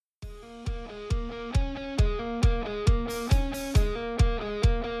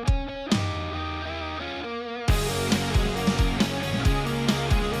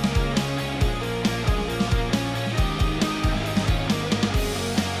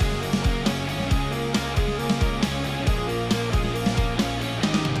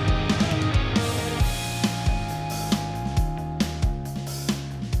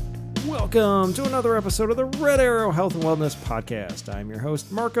Welcome to another episode of the Red Arrow Health and Wellness Podcast. I'm your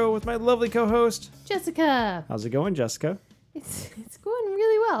host, Marco, with my lovely co-host, Jessica. How's it going, Jessica? It's going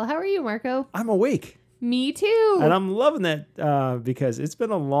really well. How are you, Marco? I'm awake. Me too. And I'm loving that because it's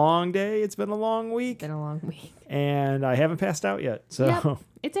been a long day. It's been a long week. Been a long week. And I haven't passed out yet. So Yep.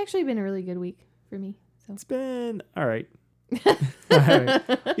 It's actually been a really good week for me. So it's been all right. All right.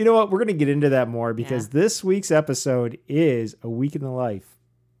 You know what? We're going to get into that more because this week's episode is A Week in the Life,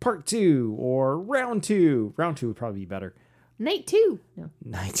 Part 2 or Round 2. Round 2 would probably be better. Night 2. No.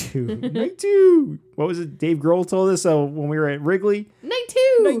 Night 2. Night 2. What was it? Dave Grohl told us when we were at Wrigley. Night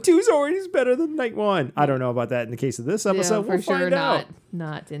 2. Night 2 is always better than Night 1. I don't know about that in the case of this episode. Yeah, we'll find out.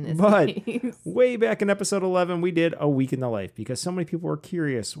 Not in this But case. way back in episode 11, we did A Week in the Life because so many people were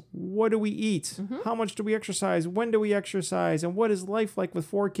curious. What do we eat? Mm-hmm. How much do we exercise? When do we exercise? And what is life like with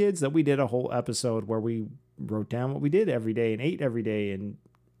 4 kids? That we did a whole episode where we wrote down what we did every day and ate every day and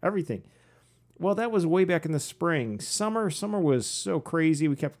everything. Well, that was way back in the spring. Summer was so crazy.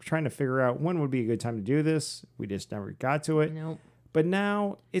 We kept trying to figure out when would be a good time to do this. We just never got to it. Nope. But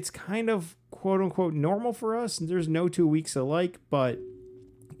now it's kind of quote unquote normal for us. There's no 2 weeks alike, but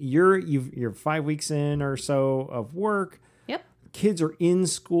you're 5 weeks in or so of work. Yep. Kids are in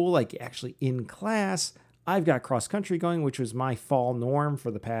school, like actually in class. I've got cross country going, which was my fall norm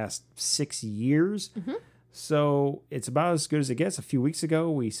for the past 6 years. Mm-hmm. So it's about as good as it gets. A few weeks ago,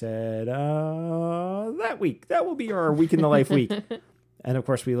 we said, that will be our Week in the Life week. And of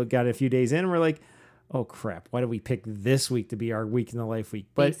course, we got it a few days in and we're like, oh crap, why did we pick this week to be our Week in the Life week?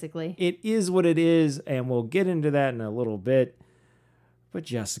 But basically, it is what it is. And we'll get into that in a little bit. But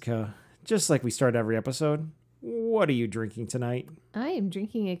Jessica, just like we start every episode, what are you drinking tonight? I am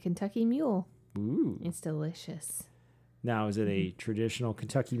drinking a Kentucky Mule. Ooh. It's delicious. Now, is it a traditional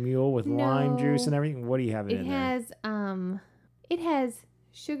Kentucky Mule with lime juice and everything? What do you have in there? It has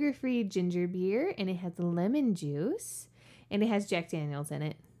sugar-free ginger beer, and it has lemon juice, and it has Jack Daniels in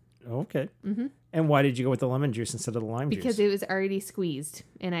it. Okay. Mm-hmm. And why did you go with the lemon juice instead of the lime juice? Because it was already squeezed,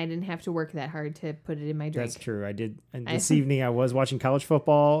 and I didn't have to work that hard to put it in my drink. That's true. I did. And this evening, I was watching college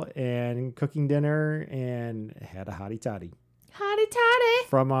football and cooking dinner, and had a hottie toddy. Hottie toddy!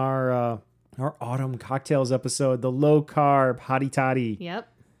 From our autumn cocktails episode, the low carb hottie toddy. Yep.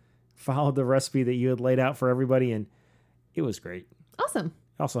 Followed the recipe that you had laid out for everybody, and it was great. Awesome.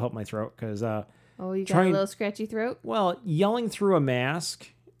 It also helped my throat because you got a little scratchy throat? Well, yelling through a mask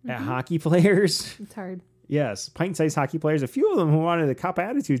at hockey players. It's hard. Yes, pint-sized hockey players. A few of them who wanted the cop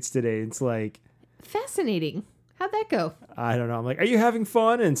attitudes today. It's like fascinating. How'd that go? I don't know. I'm like, are you having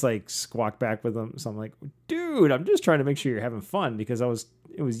fun? And it's like squawk back with them. So I'm like, dude, I'm just trying to make sure you're having fun because it was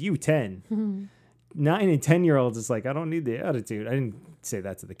you 10. 9 and 10-year-olds, it's like, I don't need the attitude. I didn't say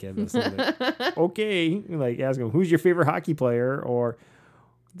that to the kid. But like, okay. Like, ask them, who's your favorite hockey player? Or,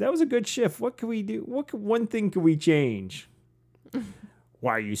 that was a good shift. What can we do? One thing can we change?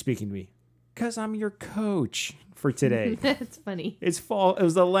 Why are you speaking to me? Because I'm your coach for today. That's funny. It's fall. It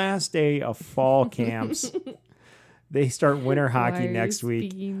was the last day of fall camps. They start winter hockey next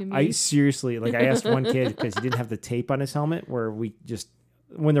week. I seriously, like, I asked one kid because he didn't have the tape on his helmet where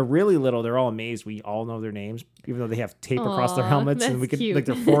when they're really little, they're all amazed. We all know their names, even though they have tape across their helmets and we could, like,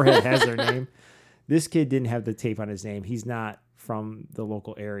 their forehead has their name. This kid didn't have the tape on his name. He's not from the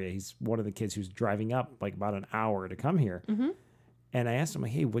local area. He's one of the kids who's driving up like about an hour to come here. Mm-hmm. And I asked him,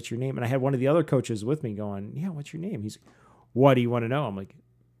 like, hey, what's your name? And I had one of the other coaches with me going, yeah, what's your name? He's like, what do you want to know? I'm like,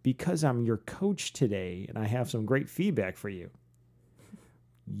 because I'm your coach today and I have some great feedback for you.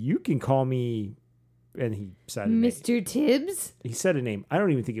 You can call me, and he said Mr. Tibbs? He said a name. I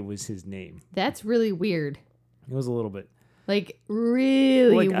don't even think it was his name. That's really weird. It was a little bit. Like,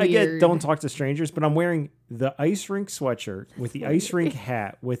 really weird. I get don't talk to strangers, but I'm wearing the ice rink sweatshirt with the ice rink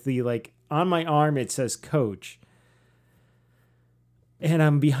hat with the, like, on my arm it says coach. And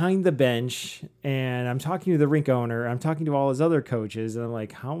I'm behind the bench, and I'm talking to the rink owner. I'm talking to all his other coaches, and I'm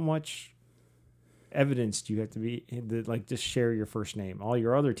like, how much evidence do you have to be, like, just share your first name? All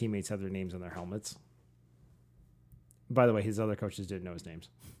your other teammates have their names on their helmets. By the way, his other coaches didn't know his names.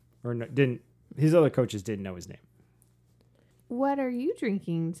 His other coaches didn't know his name. What are you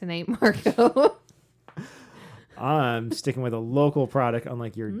drinking tonight, Marco? I'm sticking with a local product,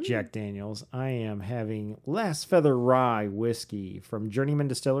 unlike your Jack Daniels. I am having Last Feather Rye whiskey from Journeyman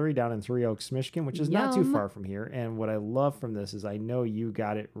Distillery down in Three Oaks, Michigan, which is not too far from here. And what I love from this is I know you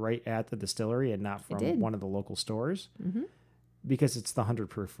got it right at the distillery and not from one of the local stores because it's the 100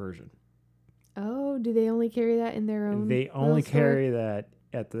 proof version. Oh, do they only carry that in their own? They only carry that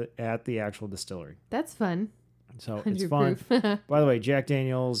at the actual distillery. That's fun. So it's fun. By the way, Jack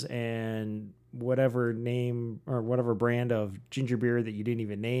Daniels and whatever name or whatever brand of ginger beer that you didn't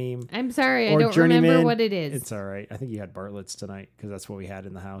even name. I'm sorry, Or I don't Journeyman. remember what it is. It's all right. I think you had Bartlett's tonight because that's what we had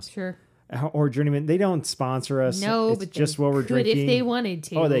in the house. Sure. Or Journeyman. They don't sponsor us. No, it's but just they what we're could drinking. if they wanted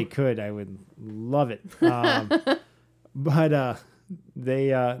to. Oh, they could. I would love it. But they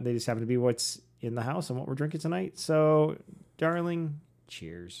just happen to be what's in the house and what we're drinking tonight. So, darling,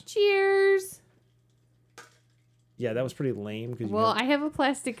 cheers. Cheers. Yeah, that was pretty lame. Well, I have a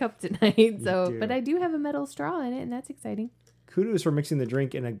plastic cup tonight, but I do have a metal straw in it, and that's exciting. Kudos for mixing the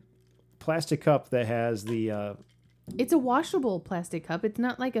drink in a plastic cup that has the... It's a washable plastic cup. It's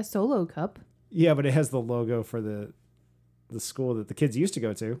not like a Solo cup. Yeah, but it has the logo for the school that the kids used to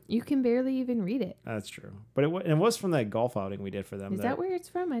go to. You can barely even read it. That's true. But it was from that golf outing we did for them. Is that where it's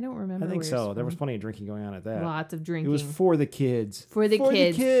from? I don't remember. I think so. There was plenty of drinking going on at that. Lots of drinking. It was for the kids. For the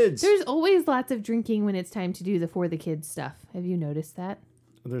kids. There's always lots of drinking when it's time to do the for the kids stuff. Have you noticed that?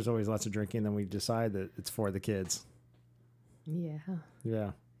 There's always lots of drinking, then we decide that it's for the kids. Yeah.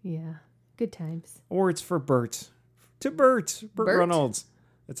 Yeah. Yeah. Good times. Or it's for Bert. Bert Reynolds.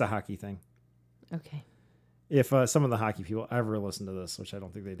 It's a hockey thing. Okay. If some of the hockey people ever listen to this, which I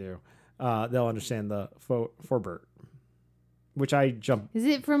don't think they do, they'll understand the for Bert. Which I jumped. Is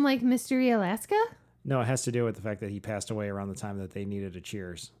it from like Mystery Alaska? No, it has to do with the fact that he passed away around the time that they needed a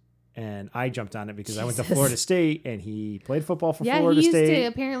Cheers. And I jumped on it because I went to Florida State and he played football for Florida State. Yeah, he used to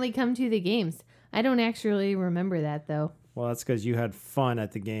apparently come to the games. I don't actually remember that though. Well, that's because you had fun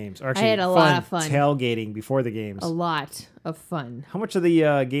at the games. Or actually, I had a lot of fun. Tailgating before the games. A lot of fun. How much of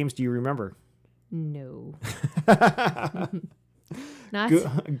the games do you remember? No. Not.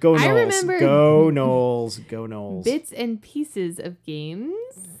 Go Noles. I remember Go Noles. Go Noles. Bits and pieces of games,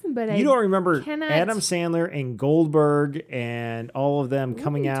 but you don't remember Adam Sandler and Goldberg and all of them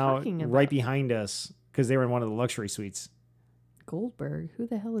coming out right behind us because they were in one of the luxury suites. Goldberg? Who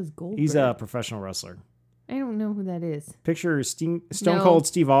the hell is Goldberg? He's a professional wrestler. I don't know who that is. Picture Stone Cold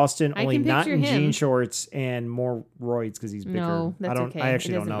Steve Austin, only not in jean shorts and more roids because he's bigger. No, that's okay. I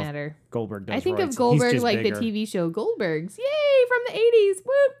actually don't know. Matter. Goldberg does. I think roids. of Goldberg like bigger. the TV show Goldbergs. Yay, from the 80s.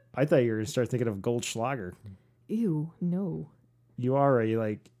 Whoop. I thought you were going to start thinking of Goldschlager. Ew, no. You are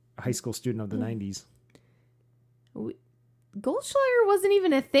a high school student of the 90s. Goldschlager wasn't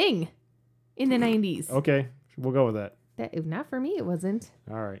even a thing in the 90s. Okay, we'll go with that. Not for me, it wasn't.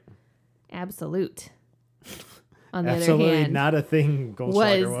 All right. Absolute. On the absolutely other hand, not a thing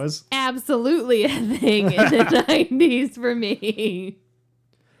Goldschlager was. Absolutely a thing in the 90s for me.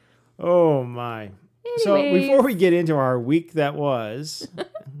 Oh, my. Anyways. So before we get into our week that was,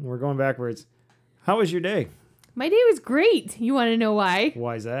 we're going backwards. How was your day? My day was great. You want to know why?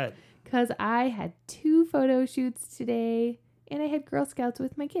 Why is that? Because I had 2 photo shoots today, and I had Girl Scouts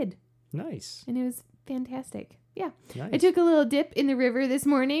with my kid. Nice. And it was fantastic. Yeah. Nice. I took a little dip in the river this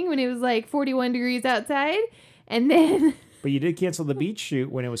morning when it was like 41 degrees outside. And then... But you did cancel the beach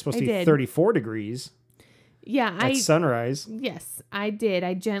shoot when it was supposed to be 34 degrees. Yeah. At sunrise. Yes, I did.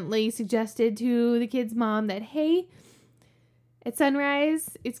 I gently suggested to the kid's mom that, hey, at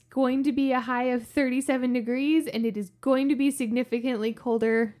sunrise, it's going to be a high of 37 degrees and it is going to be significantly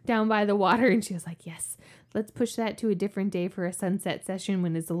colder down by the water. And she was like, yes, let's push that to a different day for a sunset session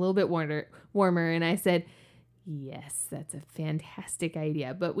when it's a little bit warmer. And I said... Yes, that's a fantastic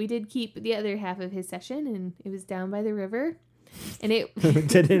idea. But we did keep the other half of his session, and it was down by the river. And it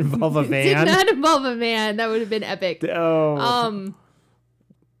did it involve a van? Did not involve a van. That would have been epic. Oh.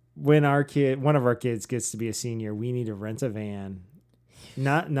 When one of our kids gets to be a senior, we need to rent a van.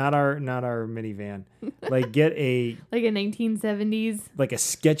 Not our minivan. Get a like a 1970s, like a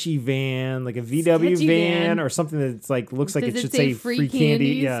sketchy van, like a VW van or something that's looks like it should say free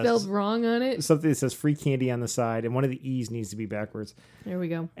candy. Yeah, spelled wrong on it. Something that says free candy on the side, and one of the E's needs to be backwards. There we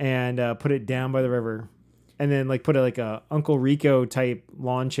go. And put it down by the river, and then put a Uncle Rico type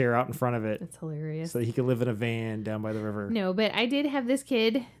lawn chair out in front of it. That's hilarious. So that he could live in a van down by the river. No, but I did have this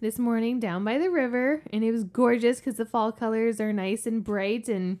kid this morning down by the river, and it was gorgeous because the fall colors are nice and bright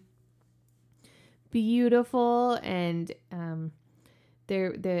and beautiful, and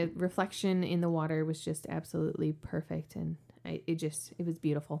the reflection in the water was just absolutely perfect, and it was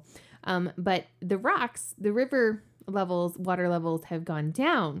beautiful. But the rocks, the river levels, water levels have gone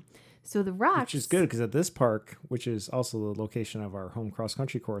down. So the rocks... Which is good, because at this park, which is also the location of our home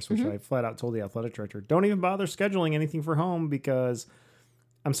cross-country course, which I flat out told the athletic director, don't even bother scheduling anything for home, because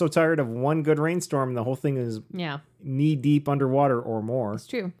I'm so tired of one good rainstorm and the whole thing is knee-deep underwater or more. It's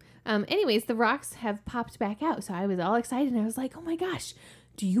true. Anyways, the rocks have popped back out, so I was all excited, and I was like, oh my gosh,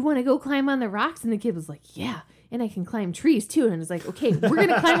 do you want to go climb on the rocks? And the kid was like, yeah. and I can climb trees too. And I was like, okay, we're going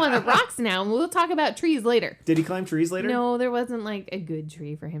to climb on the rocks now, and we'll talk about trees later. Did he climb trees later? No, there wasn't like a good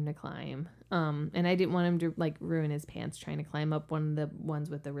tree for him to climb. And I didn't want him to like ruin his pants trying to climb up one of the ones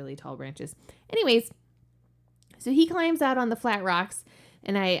with the really tall branches. Anyways, so he climbs out on the flat rocks,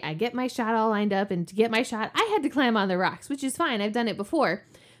 and I get my shot all lined up. And to get my shot, I had to climb on the rocks, which is fine. I've done it before.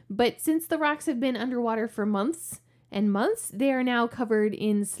 But since the rocks have been underwater for months and months, they are now covered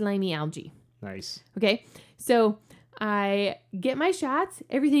in slimy algae. Nice. Okay, so I get my shots.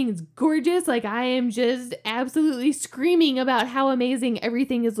 Everything is gorgeous. Like, I am just absolutely screaming about how amazing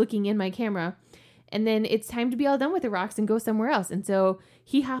everything is looking in my camera. And then it's time to be all done with the rocks and go somewhere else. And so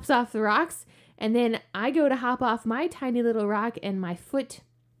he hops off the rocks, and then I go to hop off my tiny little rock, and my foot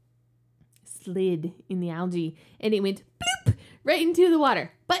slid in the algae, and it went bloop right into the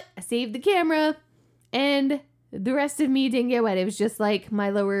water. But I saved the camera, and the rest of me didn't get wet. It was just like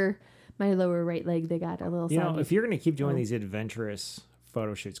my lower right leg that got a little soggy. You know, if you're going to keep doing these adventurous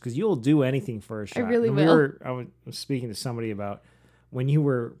photo shoots, because you'll do anything for a shot. I really will. I was speaking to somebody about when you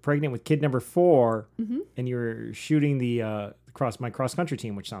were pregnant with kid number 4, and you were shooting my cross country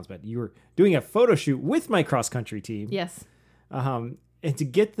team, which sounds bad. You were doing a photo shoot with my cross country team. Yes. And to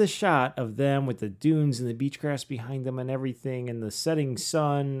get the shot of them with the dunes and the beach grass behind them and everything, and the setting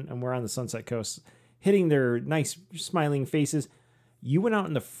sun, and we're on the Sunset Coast, hitting their nice smiling faces. You went out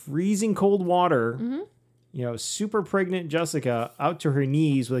in the freezing cold water, super pregnant Jessica out to her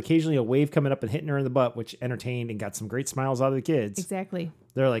knees with occasionally a wave coming up and hitting her in the butt, which entertained and got some great smiles out of the kids. Exactly.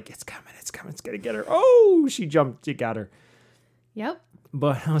 They're like, it's coming, it's going to get her. Oh, she jumped, it got her. Yep.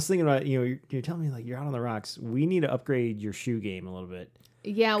 But I was thinking about, you're telling me like you're out on the rocks. We need to upgrade your shoe game a little bit.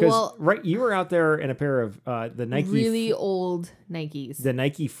 Yeah, well, right, you were out there in a pair of the Nike really old Nikes. The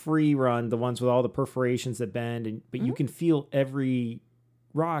Nike Free Run, the ones with all the perforations that bend, but you can feel every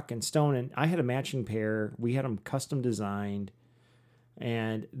rock and stone. And I had a matching pair. We had them custom designed,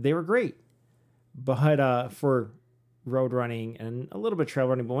 and they were great. But for road running and a little bit of trail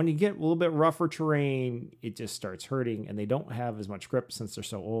running, but when you get a little bit rougher terrain, it just starts hurting, and they don't have as much grip since they're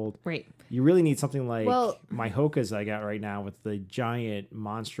so old. Right. You really need something like my Hokas I got right now with the giant,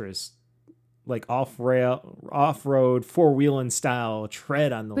 monstrous, like off-road, four-wheeling style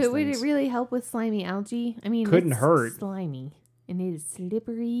tread on those things. But would it really help with slimy algae? I mean, couldn't it's hurt. Slimy. And it is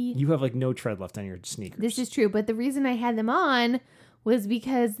slippery. You have like no tread left on your sneakers. This is true, but the reason I had them on was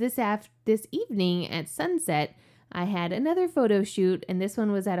because this evening at sunset, I had another photo shoot, and this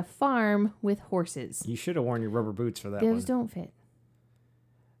one was at a farm with horses. You should have worn your rubber boots for that one. Those don't fit.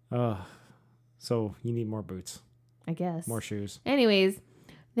 So you need more boots. I guess. More shoes. Anyways,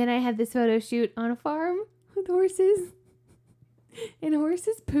 then I had this photo shoot on a farm with horses. And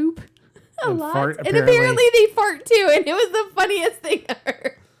horses poop a lot. Fart, and apparently they fart too, and it was the funniest thing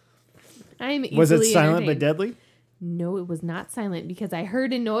ever. Was it silent but deadly? No, it was not silent, because I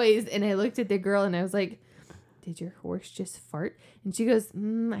heard a noise, and I looked at the girl, and I was like, did your horse just fart? And she goes,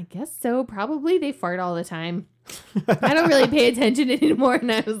 I guess so. Probably. They fart all the time. I don't really pay attention anymore.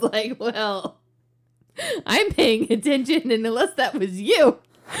 And I was like, well, I'm paying attention. And unless that was you,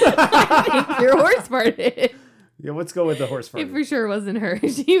 I think your horse farted. Yeah, let's go with the horse fart. It for sure wasn't her.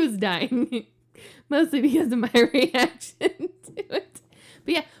 She was dying. Mostly because of my reaction to it.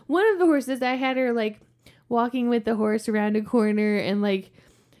 But yeah, one of the horses, I had her like walking with the horse around a corner, and like,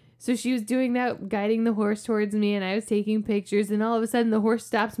 so she was doing that, guiding the horse towards me, and I was taking pictures, and all of a sudden the horse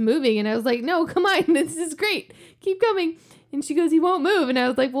stops moving, and I was like, no, come on, this is great. Keep coming. And she goes, he won't move. And I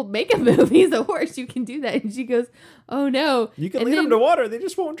was like, well, make him move. He's a horse. You can do that. And she goes, oh, no. You can lead them to water. They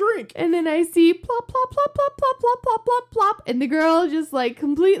just won't drink. And then I see plop, plop, plop, plop, plop, plop, plop, plop, plop. And the girl just like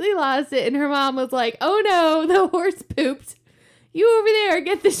completely lost it. And her mom was like, oh, no, the horse pooped. You over there,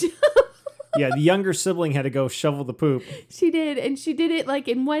 get the shovel. Yeah, the younger sibling had to go shovel the poop. She did, and she did it like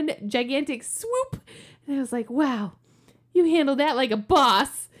in one gigantic swoop. And I was like, wow, you handled that like a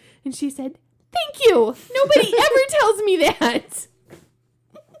boss. And she said, thank you. Nobody ever tells me that.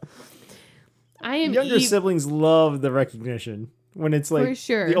 Younger siblings love the recognition. When it's like for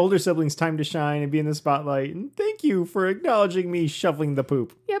sure. The older siblings' time to shine and be in the spotlight. And thank you for acknowledging me shoveling the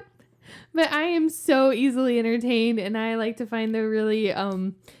poop. Yep. But I am so easily entertained, and I like to find the really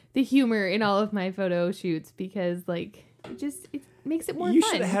the humor in all of my photo shoots, because like it makes it more fun. You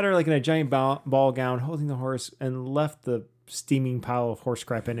should have had her like in a giant ball gown holding the horse and left the steaming pile of horse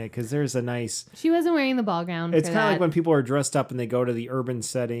crap in it, because there's a nice... She wasn't wearing the ball gown. It's kind of like when people are dressed up and they go to the urban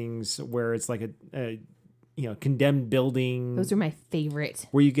settings where it's like a condemned building. Those are my favorite.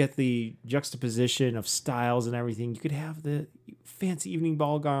 Where you get the juxtaposition of styles and everything. You could have the fancy evening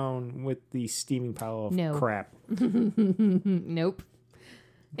ball gown with the steaming pile of crap. Nope.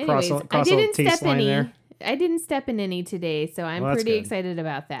 Anyways, I didn't step any. I didn't step in any today, so I'm pretty excited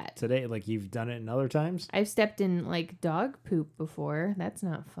about that. Today, like you've done it in other times? I've stepped in like dog poop before. That's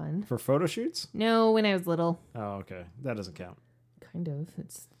not fun. For photo shoots? No, when I was little. Oh, okay. That doesn't count. Kind of.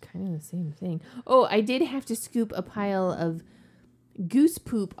 It's kind of the same thing. Oh, I did have to scoop a pile of goose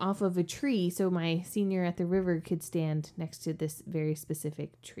poop off of a tree so my senior at the river could stand next to this very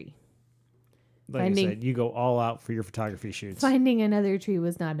specific tree. Like I said, you go all out for your photography shoots. Finding another tree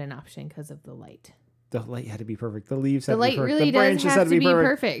was not an option because of the light. The light had to be perfect. The leaves had to be perfect. The light really does have to be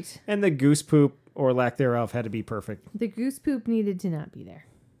perfect. And the goose poop or lack thereof had to be perfect. The goose poop needed to not be there.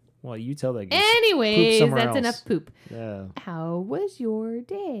 Well, you tell that goose. Anyways, that's enough poop. Yeah. How was your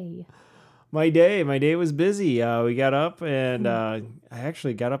day? My day was busy. We got up and I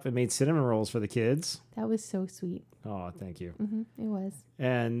actually got up and made cinnamon rolls for the kids. That was so sweet. Oh, thank you. Mm-hmm, it was.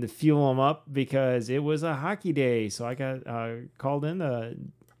 And to fuel them up because it was a hockey day. So I got called in to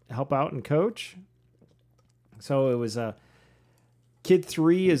help out and coach. So it was kid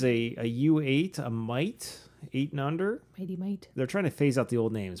 3 is a U8, a mite, 8 and under. Mighty mite. They're trying to phase out the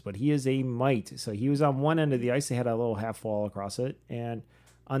old names, but he is a mite. So he was on one end of the ice. They had a little half wall across it. And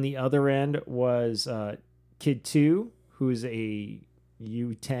on the other end was kid 2, who's a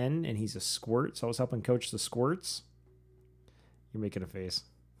U10, and he's a squirt. So I was helping coach the squirts. You're making a face.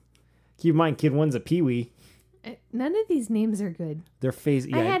 Keep in mind, kid 1's a peewee. None of these names are good. They're phase.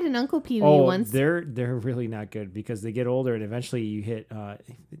 Yeah. I had an Uncle Pee Wee once. They're really not good because they get older and eventually you hit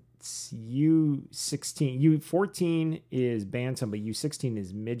U16. U14 is bantam, but U16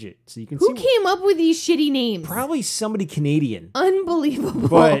 is midget. So you can Who came up with these shitty names? Probably somebody Canadian. Unbelievable.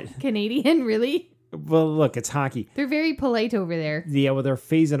 But Canadian, really? Well, look, it's hockey. They're very polite over there. Yeah, well, they're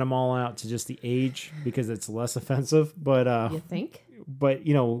phasing them all out to just the age because it's less offensive. But you think? But,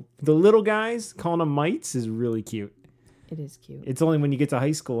 you know, the little guys calling them mites is really cute. It is cute. It's only when you get to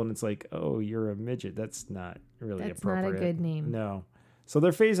high school and it's like, oh, you're a midget. That's not really appropriate. That's not a good name. No. So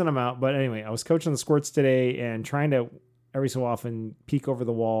they're phasing them out. But anyway, I was coaching the squirts today and trying to every so often peek over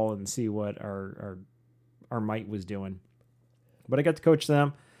the wall and see what our mite was doing. But I got to coach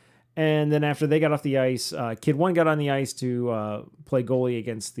them. And then after they got off the ice, kid 1 got on the ice to play goalie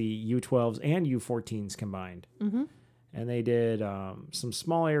against the U12s and U14s combined. Mm-hmm. And they did some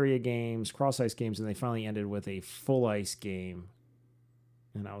small area games, cross ice games, and they finally ended with a full ice game.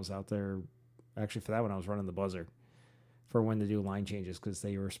 And I was out there, actually for that one, I was running the buzzer for when to do line changes because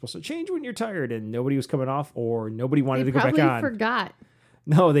they were supposed to change when you're tired and nobody was coming off or nobody wanted to go back on. They probably forgot.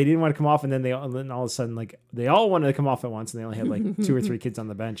 No, they didn't want to come off, and then all of a sudden, like they all wanted to come off at once, and they only had like 2 or 3 kids on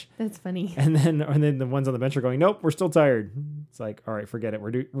the bench. That's funny. And then the ones on the bench are going, nope, we're still tired. It's like, all right, forget it.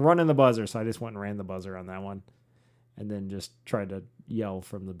 We're running the buzzer. So I just went and ran the buzzer on that one, and then just tried to yell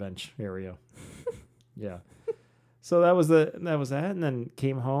from the bench area. Yeah. So that was that, and then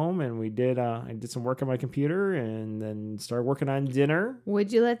came home and I did some work on my computer, and then started working on dinner.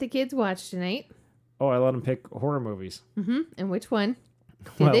 What'd you let the kids watch tonight? Oh, I let them pick horror movies. Mm-hmm. And which one?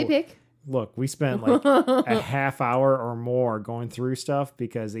 Did they pick? Look, we spent like a half hour or more going through stuff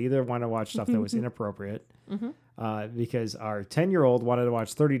because they either want to watch stuff that was inappropriate, because our 10-year-old wanted to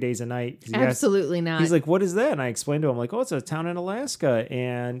watch 30 Days a Night. Absolutely not. He's like, what is that? And I explained to him, like, oh, it's a town in Alaska.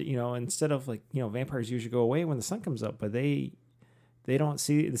 And, you know, instead of like, you know, vampires usually go away when the sun comes up, but they don't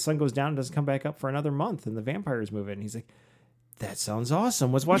see the sun goes down and doesn't come back up for another month and the vampires move in. And he's like, that sounds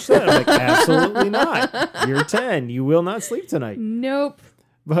awesome. Let's watch that. I'm like, absolutely not. You're 10. You will not sleep tonight. Nope.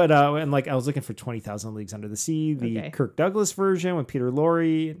 But and like I was looking for 20,000 Leagues Under the Sea, the Kirk Douglas version with Peter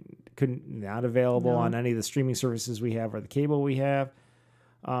Lorre, not available on any of the streaming services we have or the cable we have.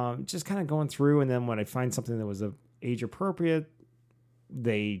 Just kind of going through, and then when I find something that was age appropriate,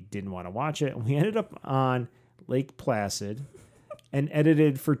 they didn't want to watch it. And we ended up on Lake Placid, an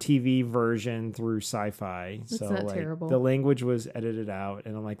edited for TV version through Sci-Fi. That's not terrible. The language was edited out,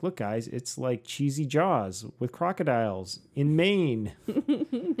 and I'm like, look, guys, it's like cheesy Jaws with crocodiles in Maine.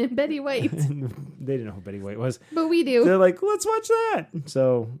 And Betty White. They didn't know who Betty White was. But we do. They're like, let's watch that.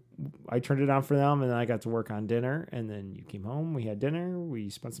 So I turned it on for them, and then I got to work on dinner, and then you came home, we had dinner, we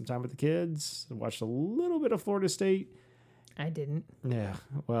spent some time with the kids, watched a little bit of Florida State. I didn't. Yeah.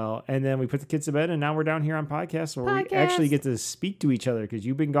 Well, and then we put the kids to bed, and now we're down here on podcast where we actually get to speak to each other because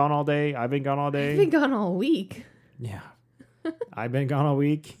you've been gone all day. I've been gone all day. I've been gone all week. Yeah. I've been gone all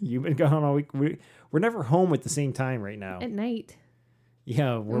week. You've been gone all week. We're never home at the same time right now. At night.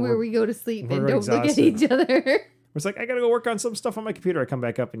 Yeah. Where we go to sleep and don't look at each other. It's like, I got to go work on some stuff on my computer. I come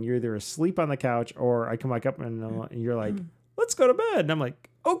back up and you're either asleep on the couch or I come back up and you're like, let's go to bed. And I'm like,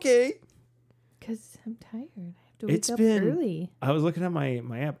 okay. Because I'm tired. It's been early. I was looking at my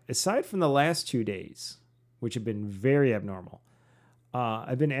app. Aside from the last 2 days, which have been very abnormal,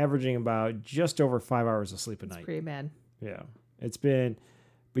 I've been averaging about just over 5 hours of sleep a night. Pretty bad. Yeah. It's been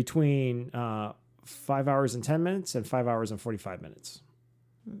between 5 hours and 10 minutes and 5 hours and 45 minutes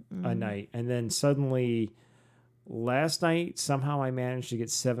a night. And then suddenly last night, somehow I managed to get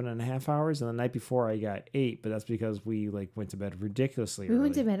 7.5 hours. And the night before I got 8, but that's because we went to bed ridiculously early. We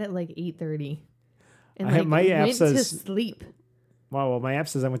went to bed at 8:30. And my app went says, to sleep. Well, my app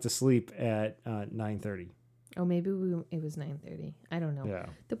says I went to sleep at 9:30. Oh, maybe it was 9:30. I don't know. Yeah.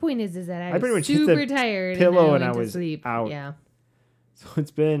 The point is that I pretty was much hit super the tired pillow and and I went was to sleep. out. Yeah. So it's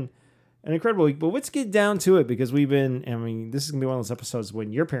been an incredible week. But let's get down to it because this is going to be one of those episodes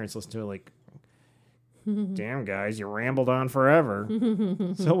when your parents listen to it damn, guys, you rambled on forever.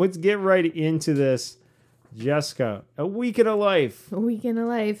 So let's get right into this. Jessica, a week in a life. A week in a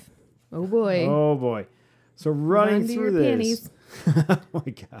life. Oh, boy. Oh, boy. So running through this. Oh,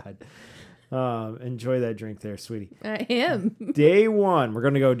 my God. Enjoy that drink there, sweetie. I am. Day 1, we're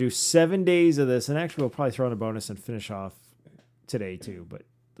going to go do 7 days of this. And actually, we'll probably throw in a bonus and finish off today, too. But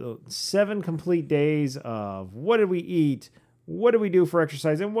 7 complete days of what did we eat? What did we do for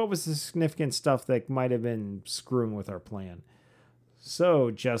exercise? And what was the significant stuff that might have been screwing with our plan? So,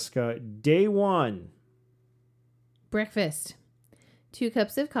 Jessica, day 1. Breakfast. 2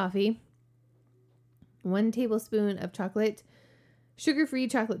 cups of coffee. 1 tablespoon of chocolate. Sugar-free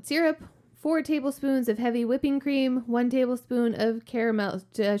chocolate syrup. 4 tablespoons of heavy whipping cream. 1 tablespoon of caramel,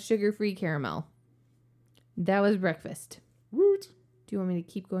 sugar-free caramel. That was breakfast. Woot. Do you want me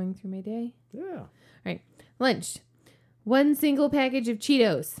to keep going through my day? Yeah. All right. Lunch. 1 single package of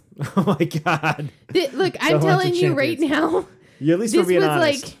Cheetos. Oh my God. Look, I'm telling you right now. You at least were being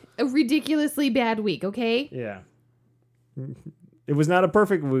honest. This was a ridiculously bad week, okay? Yeah. It was not a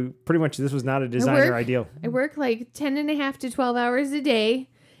perfect week. Pretty much this was not a designer ideal. I work 10.5 to 12 hours a day,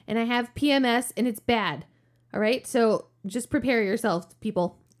 and I have PMS, and it's bad. All right? So just prepare yourself,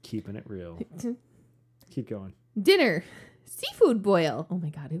 people. Keeping it real. Keep going. Dinner. Seafood boil. Oh my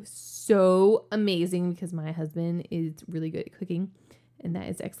God, it was so amazing because my husband is really good at cooking, and that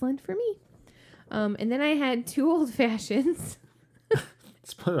is excellent for me. And then I had 2 old fashions.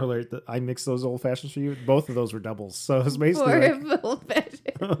 Spoiler alert, I mixed those old fashions for you. Both of those were doubles. So it was basically 4 old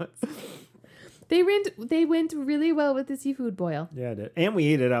fashions. They went really well with the seafood boil. Yeah, it did. And we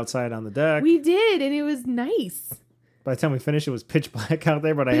ate it outside on the deck. We did, and it was nice. By the time we finished, it was pitch black out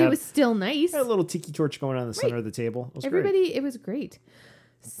there, but it was still nice. I had a little tiki torch going on the center of the table. It was great. It was great.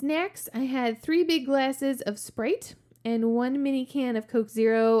 Snacks, I had 3 big glasses of Sprite and 1 mini can of Coke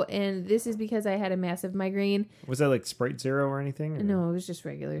Zero, and this is because I had a massive migraine. Was that Sprite Zero or anything? Or? No, it was just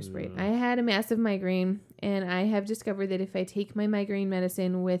regular Sprite. I had a massive migraine, and I have discovered that if I take my migraine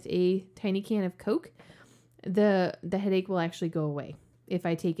medicine with a tiny can of Coke, the headache will actually go away if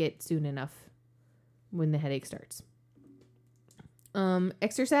I take it soon enough when the headache starts.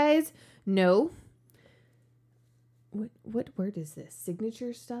 Exercise? No. What word is this?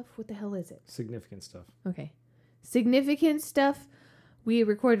 Signature stuff? What the hell is it? Significant stuff. Okay. Significant stuff. We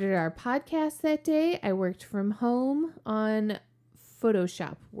recorded our podcast that day. I worked from home on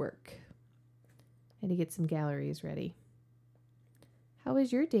Photoshop work. I had to get some galleries ready. How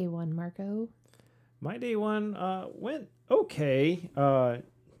was your day 1, Marco? My day 1 went okay.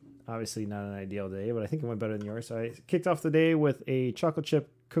 Obviously not an ideal day, but I think it went better than yours. So I kicked off the day with a chocolate chip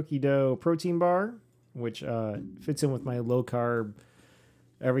cookie dough protein bar, which fits in with my low carb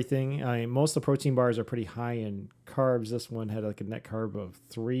everything. Most of the protein bars are pretty high in carbs. This one had a net carb of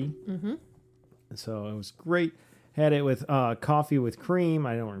 3. Mm-hmm. So it was great. Had it with coffee with cream.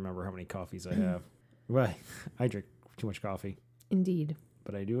 I don't remember how many coffees I have. Well, I drink too much coffee. Indeed.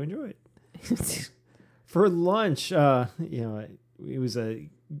 But I do enjoy it. For lunch, it was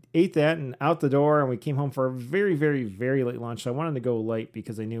ate that and out the door, and we came home for a very, very, very late lunch. So I wanted to go light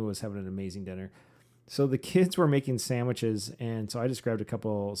because I knew I was having an amazing dinner. So the kids were making sandwiches, and so I just grabbed a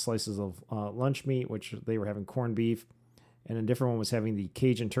couple slices of lunch meat, which they were having corned beef, and a different one was having the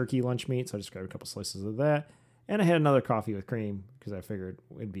Cajun turkey lunch meat. So I just grabbed a couple slices of that, and I had another coffee with cream because I figured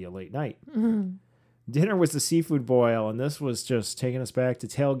it'd be a late night. Mm-hmm. Dinner was the seafood boil, and this was just taking us back to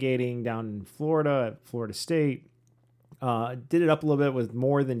tailgating down in Florida at Florida State. Did it up a little bit with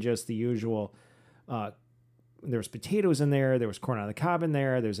more than just the usual. There was potatoes in there. There was corn on the cob in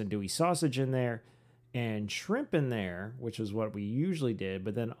there. There's andouille sausage in there and shrimp in there, which is what we usually did.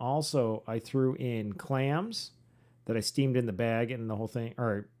 But then also I threw in clams that I steamed in the bag and the whole thing,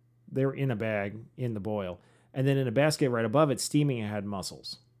 or they were in a bag in the boil. And then in a basket right above it, steaming, I had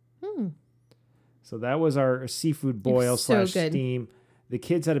mussels. So that was our seafood boil / steam. The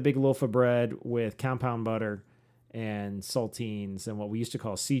kids had a big loaf of bread with compound butter and saltines and what we used to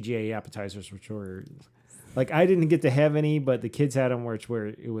call CGA appetizers, which were Like I didn't get to have any, but the kids had them where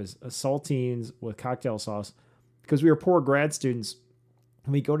it was saltines with cocktail sauce because we were poor grad students.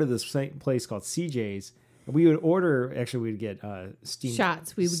 And we go to this place called CJ's and we would order, actually we'd get steamed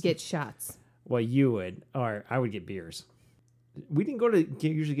shots. We would get shots. Well, you would, or I would get beers. We didn't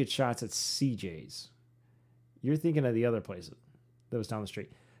usually get shots at CJ's. You're thinking of the other place that was down the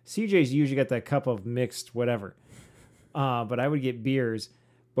street. CJ's usually got that cup of mixed whatever. But I would get beers.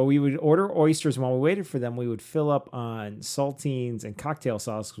 But we would order oysters. And while we waited for them, we would fill up on saltines and cocktail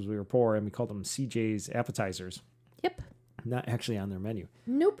sauce because we were poor. And we called them CJ's appetizers. Yep. Not actually on their menu.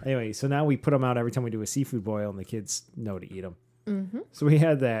 Nope. Anyway, so now we put them out every time we do a seafood boil. And the kids know to eat them. Mm-hmm. So we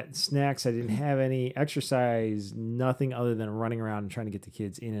had that. Snacks, I didn't have any. Exercise, nothing other than running around and trying to get the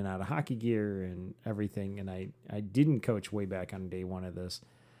kids in and out of hockey gear and everything. And I didn't coach way back on day one of this.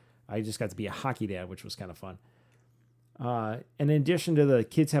 I just got to be a hockey dad, which was kind of fun. And in addition to the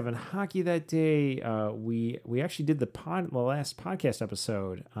kids having hockey that day, we actually did the last podcast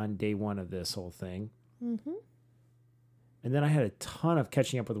episode on day one of this whole thing. Mm-hmm. And then I had a ton of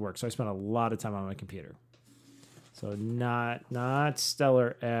catching up with work. So I spent a lot of time on my computer. So not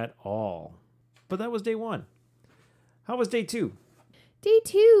stellar at all. But that was day one. How was day two? Day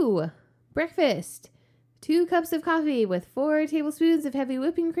 2, breakfast. 2 cups of coffee with 4 tablespoons of heavy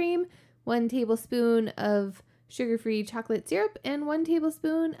whipping cream, 1 tablespoon of sugar-free chocolate syrup, and 1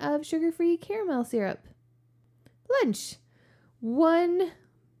 tablespoon of sugar-free caramel syrup. Lunch. 1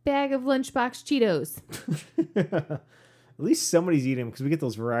 bag of Lunchbox Cheetos. At least somebody's eating them because we get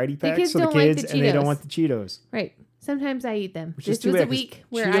those variety packs kids for the don't like kids the and they don't Cheetos. want the Cheetos. Right. Sometimes I eat them. Which This is too was bad, a week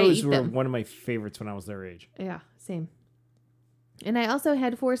where Cheetos I eat were them. one of my favorites when I was their age. Yeah, same. And I also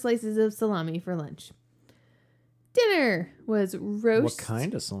had 4 slices of salami for lunch. Dinner was roast. What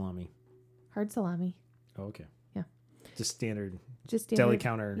kind of salami? Hard salami. Oh, okay. Yeah. Just standard Just deli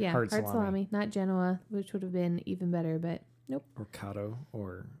counter yeah, hard salami. not Genoa, which would have been even better, but nope. Or cotto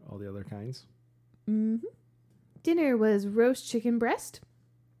or all the other kinds. Mm-hmm. Dinner was roast chicken breast,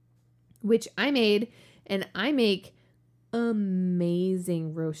 which I made, and I make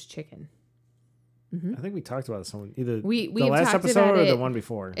amazing roast chicken. Mm-hmm. I think we talked about this on either we the last talked episode about or the it one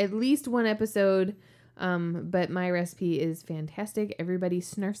before. At least one episode, but my recipe is fantastic. Everybody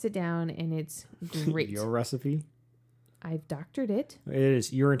snarfs it down, and it's great. Your recipe? I've doctored it. It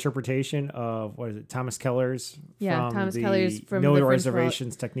is your interpretation of, what is it, Thomas Keller's? Yeah, from Thomas the Keller's from No the French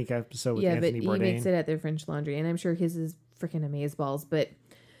Reservations Technique episode with Anthony but Bourdain. he makes it at their French Laundry, and I'm sure his is freaking amazeballs, but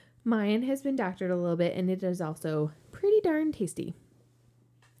mine has been doctored a little bit, and it is also pretty darn tasty.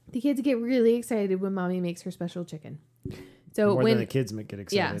 The kids get really excited when Mommy makes her special chicken. So More than the kids get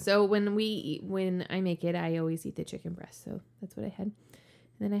excited. Yeah, so when I make it, I always eat the chicken breast. So that's what I had.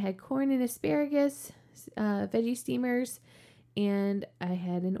 And then I had corn and asparagus, veggie steamers, and I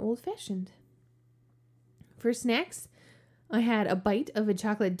had an old fashioned. For snacks, I had a bite of a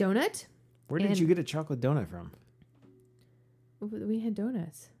chocolate donut. Where did you get a chocolate donut from? We had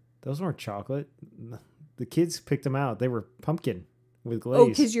donuts. Those weren't chocolate. The kids picked them out. They were pumpkin with glaze. Oh,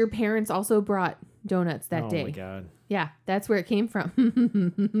 because your parents also brought donuts that day. Oh, my God. Yeah, that's where it came from. So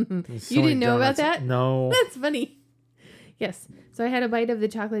You many didn't know about donuts. that? No. That's funny. Yes. So I had a bite of the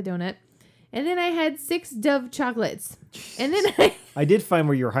chocolate donut. And then I had 6 Dove chocolates. And then I did find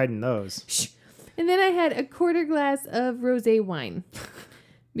where you were hiding those. And then I had a quarter glass of rosé wine.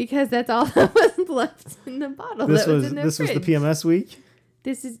 Because that's all that was left in the bottle. This that was was in the this fridge. was the PMS week?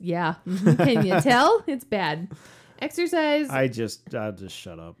 This is, yeah. Can you tell? It's bad. Exercise. I'll just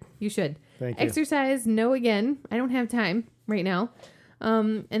shut up. You should. Thank you. Exercise, no again. I don't have time right now.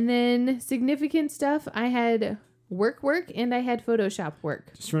 And then significant stuff, I had work, and I had Photoshop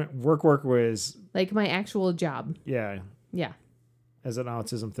work. Just work was, Like my actual job. yeah, Yeah. as an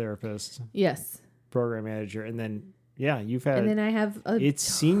autism therapist, Yes. program manager, and then you've had. And then I have it's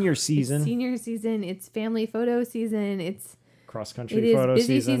senior season, It's senior season. It's family photo season. cross It country is photo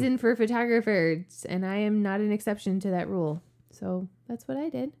busy season for photographers, and I am not an exception to that rule. So that's what I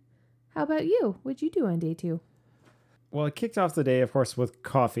did. How about you? What'd you do on day 2? Well, I kicked off the day, of course, with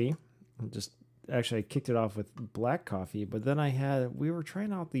coffee. I kicked it off with black coffee, but then we were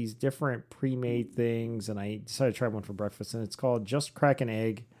trying out these different pre-made things, and I decided to try one for breakfast, and it's called Just Crack an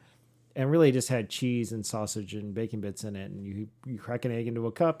Egg. And really it just had cheese and sausage and bacon bits in it. And you crack an egg into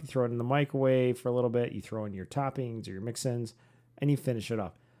a cup, you throw it in the microwave for a little bit, you throw in your toppings or your mix-ins, and you finish it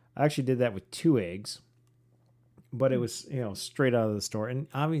off. I actually did that with 2 eggs, but it was, straight out of the store. And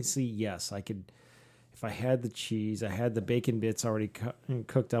obviously, yes, I could, if I had the cheese, I had the bacon bits already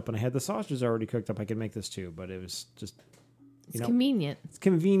cooked up, and I had the sausages already cooked up, I could make this too. But it was just, It's convenient. It's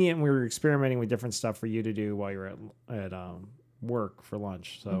convenient. We were experimenting with different stuff for you to do while you're at work for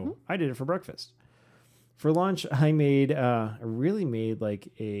lunch. So I did it for breakfast. For lunch, I really made like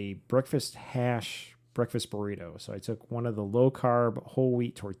a breakfast burrito. So I took one of the low carb whole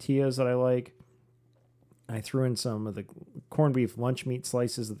wheat tortillas that I like. I threw in some of the corned beef lunch meat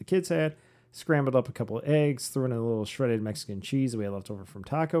slices that the kids had, scrambled up a couple of eggs, threw in a little shredded Mexican cheese that we had left over from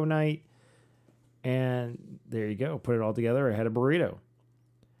taco night. And there you go. Put it all together. I had a burrito.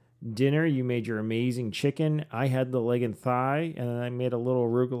 Dinner, you made your amazing chicken. I had the leg and thigh, and then I made a little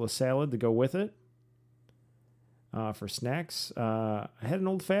arugula salad to go with it. For snacks, I had an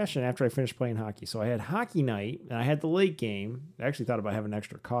old fashioned after I finished playing hockey. So I had hockey night, and I had the late game. I actually thought about having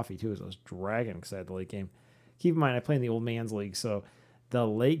extra coffee too, as I was dragging because I had the late game. Keep in mind, I play in the old man's league, so the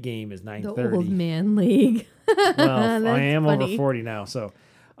late game is 9:30. The old man league. Well, I am funny. Over 40 now, so.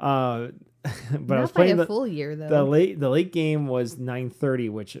 But not I was playing by a full year though. The late game was 9:30,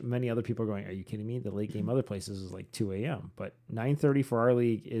 which many other people are going, "Are you kidding me?" The late game other places is like 2 a.m. But 9:30 for our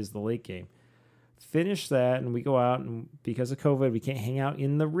league is the late game. Finish that, and we go out, and because of COVID, we can't hang out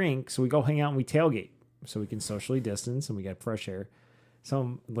in the rink, so we go hang out and we tailgate, so we can socially distance and we get fresh air. So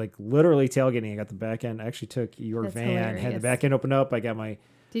I'm like literally tailgating. I got the back end. I actually took your That's van, hilarious. had the back end open up. I got my.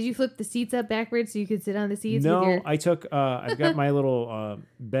 Did you flip the seats up backwards so you could sit on the seats? No, I took. I've got my little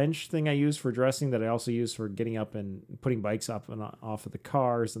bench thing I use for dressing that I also use for getting up and putting bikes up and off of the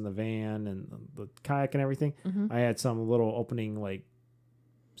cars and the van and the kayak and everything. Mm-hmm. I had some little opening like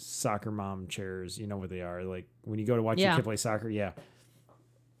soccer mom chairs. You know what they are? Like when you go to watch your kid play soccer. Yeah.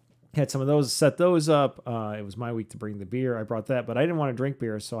 Had some of those, set those up. It was my week to bring the beer. I brought that, but I didn't want to drink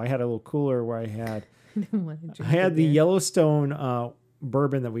beer, so I had a little cooler where I had the Yellowstone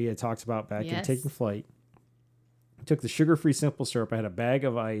bourbon that we had talked about back in Taking Flight. I took the sugar-free simple syrup. I had a bag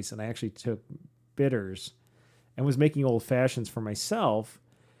of ice, and I actually took bitters and was making old fashions for myself.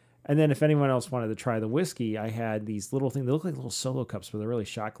 And then if anyone else wanted to try the whiskey, I had these little things. They look like little solo cups, but they're really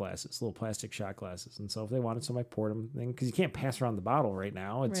shot glasses, little plastic shot glasses. And so if they wanted some, I poured them. Because you can't pass around the bottle right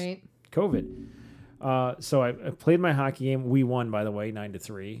now. It's COVID. So I played my hockey game. We won, by the way,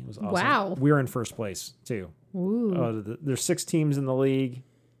 9-3. It was awesome. Wow. We were in first place, too. Ooh. There's 6 teams in the league.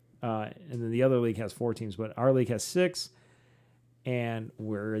 And then the other league has 4 teams. But our league has 6. And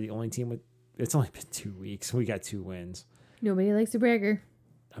we're the only team with... It's only been 2 weeks. We got 2 wins. Nobody likes a bragger.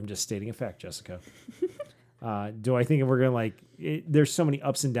 I'm just stating a fact, Jessica. Do I think we're going to there's so many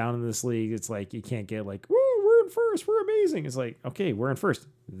ups and downs in this league. It's like, you can't get like, "Ooh, we're in first. We're amazing." It's like, okay, we're in first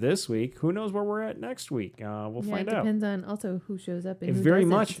this week. Who knows where we're at next week? We'll find out. It depends on also who shows up. And it who very doesn't.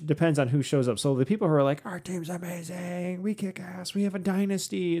 much depends on who shows up. So the people who are like, our team's amazing. We kick ass. We have a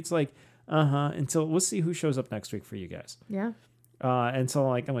dynasty. It's like, until we'll see who shows up next week for you guys. Yeah. And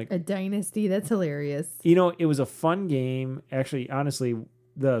so I'm like, a dynasty. That's hilarious. It was a fun game. Actually, honestly,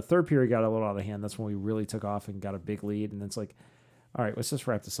 the third period got a little out of hand. That's when we really took off and got a big lead. And it's like, all right, let's just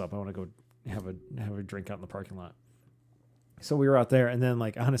wrap this up. I want to go have a drink out in the parking lot. So we were out there, and then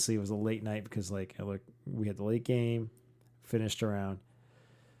honestly, it was a late night because we had the late game, finished around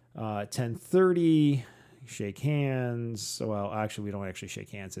 10:30. Shake hands. Well, actually, we don't actually shake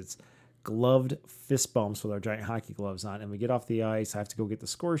hands. It's gloved fist bumps with our giant hockey gloves on, and we get off the ice. I have to go get the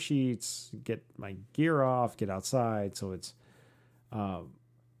score sheets, get my gear off, get outside. So it's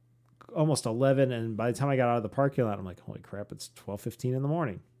almost 11, and by the time I got out of the parking lot, I'm like, holy crap, it's 12:15 in the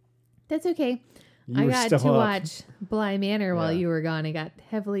morning. That's okay. I got to watch Bly Manor while you were gone. I got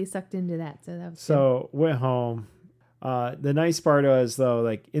heavily sucked into that, so that was good. Went home. The nice part was,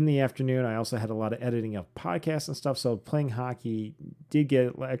 though, in the afternoon, I also had a lot of editing of podcasts and stuff, so playing hockey did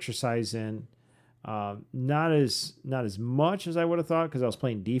get exercise in. Not as much as I would have thought because I was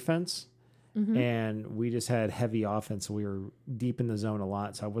playing defense. Mm-hmm. And we just had heavy offense. So we were deep in the zone a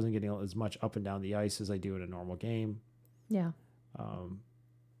lot. So I wasn't getting as much up and down the ice as I do in a normal game. Yeah.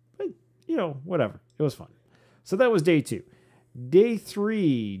 But, whatever. It was fun. So that was day 2. Day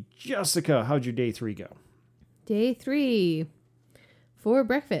 3, Jessica, how'd your day 3 go? Day 3. For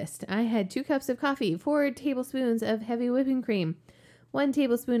breakfast, I had 2 cups of coffee, 4 tablespoons of heavy whipping cream, 1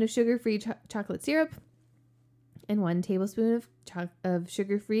 tablespoon of sugar-free chocolate syrup, and 1 tablespoon of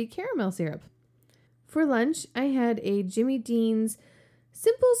sugar-free caramel syrup. For lunch, I had a Jimmy Dean's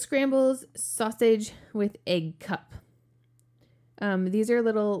Simple Scrambles sausage with egg cup. These are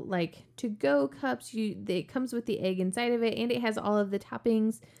little to-go cups. It comes with the egg inside of it, and it has all of the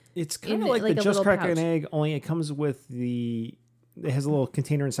toppings. It's kind of like the Just Crack an Egg, only it comes with it has a little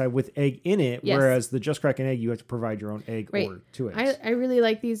container inside with egg in it, whereas the Just Crack an Egg, you have to provide your own egg or 2 eggs. I really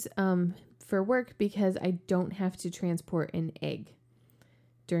like these for work because I don't have to transport an egg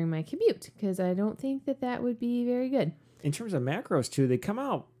during my commute because I don't think that would be very good. In terms of macros, too, they come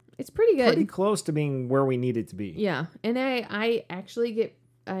out it's pretty good. Pretty close to being where we need it to be. Yeah. And I actually get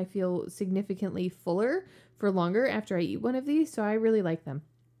I feel significantly fuller for longer after I eat one of these. So I really like them.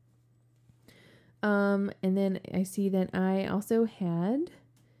 And then I see that I also had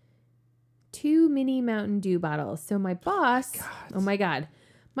 2 mini Mountain Dew bottles. So my boss, oh my God,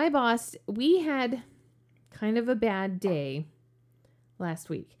 my boss, we had kind of a bad day last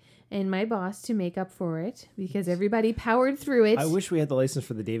week. And my boss, to make up for it, because everybody powered through it. I wish we had the license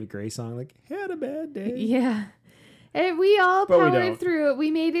for the David Gray song, like, had a bad day. Yeah. And we all powered through it.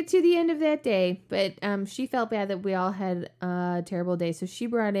 We made it to the end of that day. But she felt bad that we all had a terrible day. So she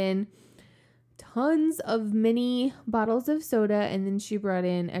brought in tons of mini bottles of soda. And then she brought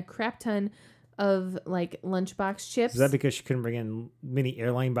in a crap ton of like lunchbox chips. Is that because she couldn't bring in mini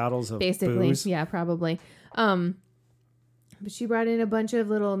airline bottles of booze? Yeah, probably. But she brought in a bunch of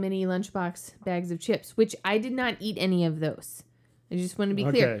little mini lunchbox bags of chips, which I did not eat any of those. I just want to be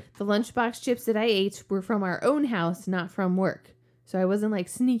clear. The lunchbox chips that I ate were from our own house, not from work. So I wasn't like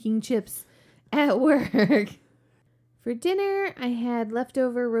sneaking chips at work. For dinner, I had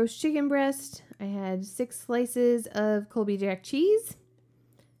leftover roast chicken breast. I had 6 slices of Colby Jack cheese.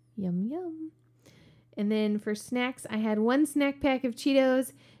 Yum, yum. And then for snacks, I had 1 snack pack of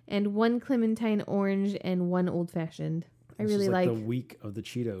Cheetos and 1 Clementine orange and 1 old fashioned. I really like the week of the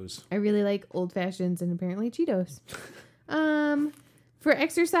Cheetos. I really like old fashions and apparently Cheetos. For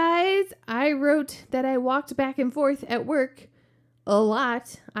exercise, I wrote that I walked back and forth at work a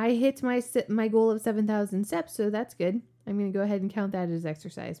lot. I hit my goal of 7,000 steps, so that's good. I'm going to go ahead and count that as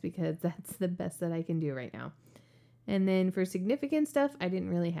exercise because that's the best that I can do right now. And then for significant stuff, I didn't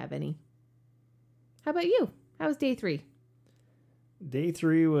really have any. How about you? How was day 3? Day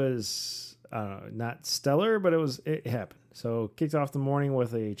 3 was not stellar, but it happened. So kicked off the morning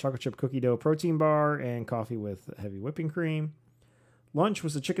with a chocolate chip cookie dough protein bar and coffee with heavy whipping cream. Lunch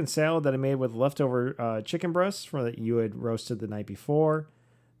was a chicken salad that I made with leftover chicken breasts that you had roasted the night before.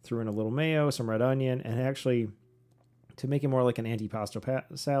 Threw in a little mayo, some red onion, and actually, to make it more like an antipasto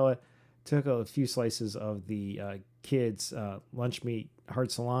salad, took a few slices of the kids' lunch meat hard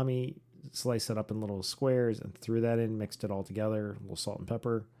salami, sliced it up in little squares, and threw that in, mixed it all together, a little salt and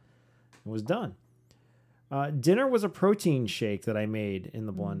pepper. It was done. Dinner was a protein shake that I made in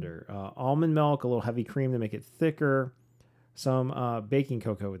the blender. Almond milk, a little heavy cream to make it thicker, some baking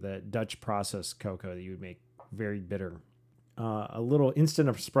cocoa, that Dutch processed cocoa that you would make very bitter, a little instant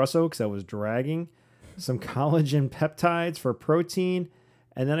espresso because I was dragging, some collagen peptides for protein,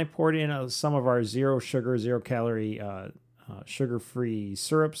 and then I poured in some of our 0 sugar, 0 calorie sugar-free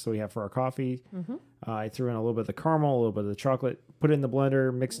syrups that we have for our coffee. Mm-hmm. I threw in a little bit of the caramel, a little bit of the chocolate, put it in the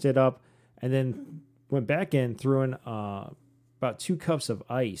blender, mixed it up, and then went back in, threw in about 2 cups of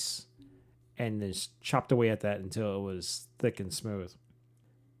ice, and just chopped away at that until it was thick and smooth.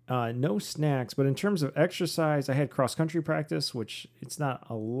 No snacks, but in terms of exercise, I had cross-country practice, which it's not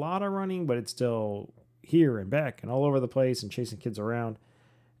a lot of running, but it's still here and back and all over the place and chasing kids around.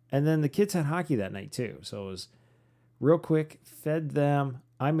 And then the kids had hockey that night too, so it was real quick, fed them.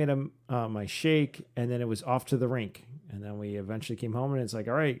 I made them my shake, and then it was off to the rink. And then we eventually came home, and it's like,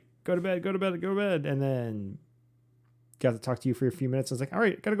 all right, go to bed, go to bed, go to bed. And then got to talk to you for a few minutes. I was like, all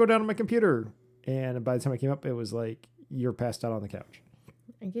right, got to go down to my computer. And by the time I came up, it was like, you're passed out on the couch.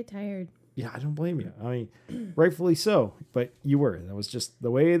 I get tired. Yeah, I don't blame you. I mean, rightfully so, but you were. That was just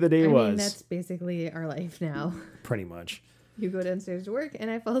the way the day was. I mean, that's basically our life now. Pretty much. You go downstairs to work,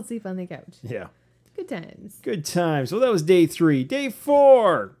 and I fall asleep on the couch. Yeah. Good times. Good times. Well, that was day 3. Day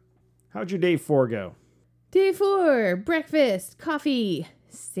 4. How'd your day 4 go? Day 4, breakfast, coffee.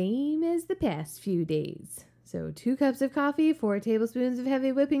 Same as the past few days. So 2 cups of coffee, 4 tablespoons of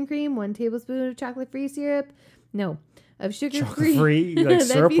heavy whipping cream, 1 tablespoon of chocolate-free syrup. No, of sugar-free. Chocolate-free? Like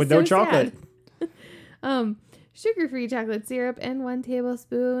syrup with no chocolate. Sugar-free chocolate syrup and 1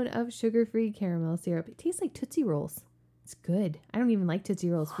 tablespoon of sugar-free caramel syrup. It tastes like Tootsie Rolls. It's good. I don't even like Tootsie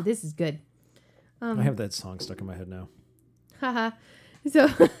Rolls, but this is good. I have that song stuck in my head now. Haha. So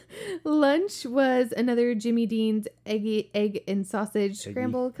lunch was another Jimmy Dean's egg and sausage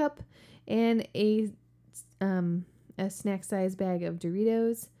scramble cup and a snack size bag of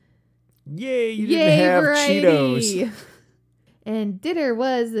Doritos. Yay, you didn't have variety. Cheetos. And dinner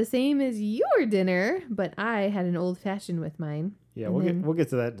was the same as your dinner, but I had an old fashioned with mine. Yeah, we'll get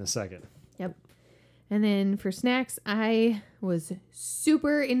to that in a second. Yep. And then for snacks, I was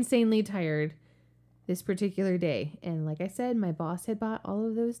super insanely tired this particular day. And like I said, my boss had bought all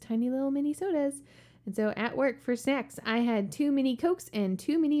of those tiny little mini sodas. And so at work for snacks, I had 2 mini Cokes and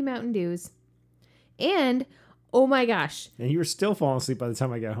 2 mini Mountain Dews. And, oh my gosh. And you were still falling asleep by the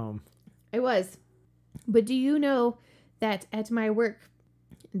time I got home. I was. But do you know that at my work,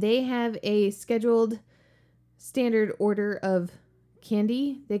 they have a scheduled standard order of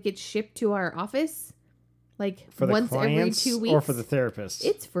candy that gets shipped to our office. Like for the once every clients 2 weeks. Or for the therapists?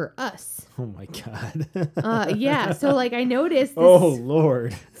 It's for us. Oh my God. Yeah. So like I noticed this oh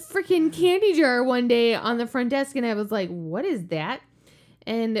Lord. freaking candy jar one day on the front desk, and I was like, what is that?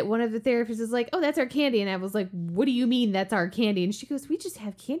 And one of the therapists is like, oh, that's our candy. And I was like, what do you mean that's our candy? And she goes, we just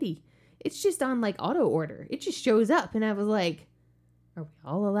have candy. It's just on like auto order. It just shows up. And I was like, are we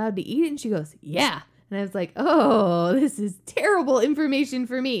all allowed to eat it? And she goes, yeah. And I was like, oh, this is terrible information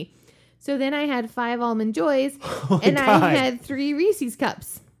for me. So then I had 5 Almond Joys, and God. I had 3 Reese's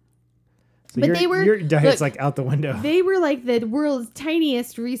Cups. So but your diet's like out the window. They were like the world's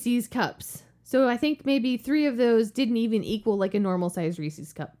tiniest Reese's Cups. So I think maybe 3 of those didn't even equal like a normal size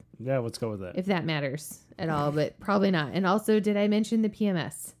Reese's Cup. Yeah, let's go with that. If that matters at all, but probably not. And also, did I mention the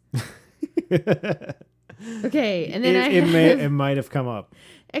PMS? Okay, and then it might have come up.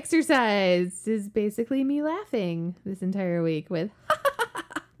 Exercise is basically me laughing this entire week with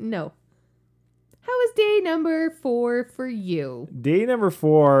no. How was day number 4 for you? Day number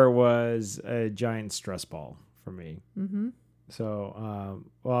 4 was a giant stress ball for me. Mm-hmm. So,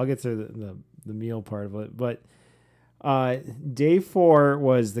 well, I'll get to the meal part of it, but day 4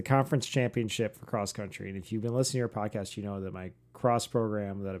 was the conference championship for cross country. And if you've been listening to our podcast, you know that my cross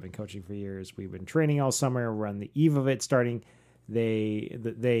program that I've been coaching for years, we've been training all summer. We're on the eve of it starting.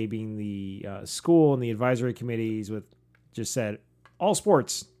 They being the school and the advisory committees just said all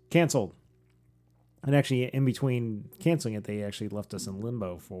sports canceled. And actually, in between canceling it, they actually left us in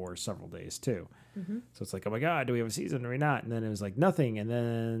limbo for several days, too. Mm-hmm. So it's like, oh, my God, do we have a season or we not? And then it was like nothing. And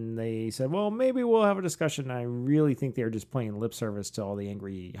then they said, well, maybe we'll have a discussion. And I really think they were just playing lip service to all the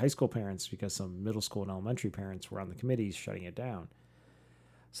angry high school parents because some middle school and elementary parents were on the committees shutting it down.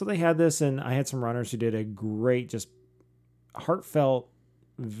 So they had this, and I had some runners who did a great, just heartfelt,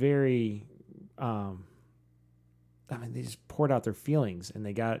 very... they just poured out their feelings, and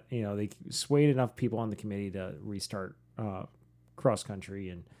they got, they swayed enough people on the committee to restart cross country.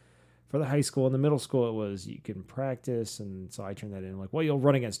 And for the high school and the middle school, it was you can practice. And so I turned that in like, well, you'll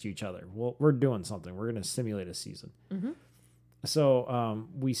run against each other. Well, we're doing something. We're going to simulate a season. Mm-hmm. So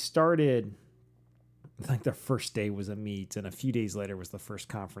we started, like the first day was a meet, and a few days later was the first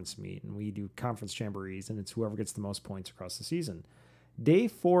conference meet. And we do conference jamborees, and it's whoever gets the most points across the season. Day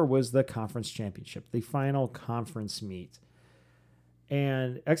 4 was the conference championship, the final conference meet.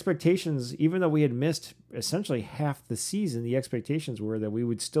 And expectations, even though we had missed essentially half the season, the expectations were that we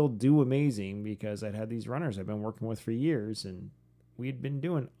would still do amazing because I'd had these runners I've been working with for years, and we had been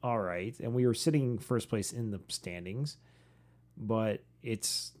doing all right. And we were sitting first place in the standings, but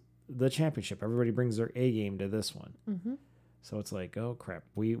it's the championship. Everybody brings their A game to this one. Mm-hmm. So it's like, oh, crap,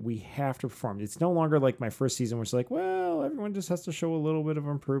 we have to perform. It's no longer like my first season where it's like, well, everyone just has to show a little bit of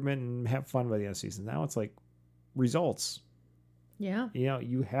improvement and have fun by the end of the season. Now it's like results. Yeah.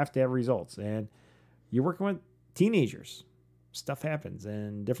 You have to have results. And you're working with teenagers. Stuff happens,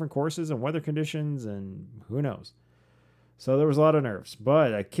 and different courses and weather conditions, and who knows. So there was a lot of nerves.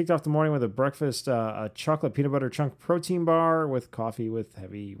 But I kicked off the morning with a breakfast, a chocolate peanut butter chunk protein bar with coffee with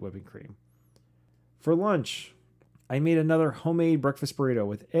heavy whipping cream. For lunch, I made another homemade breakfast burrito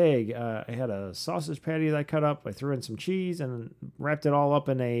with egg. I had a sausage patty that I cut up. I threw in some cheese and wrapped it all up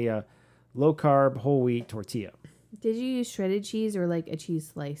in a low-carb whole wheat tortilla. Did you use shredded cheese or like a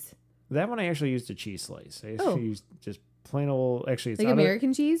cheese slice? That one I actually used a cheese slice. I actually used just plain old... Actually, it's like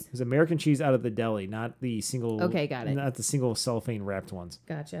American cheese? It's American cheese out of the deli, not the single... Okay, got it. Not the single cellophane wrapped ones.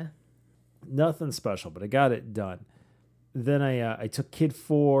 Gotcha. Nothing special, but I got it done. Then I took kid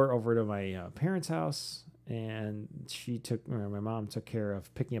 4 over to my parents' house. And my mom took care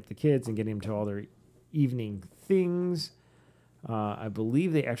of picking up the kids and getting them to all their evening things. I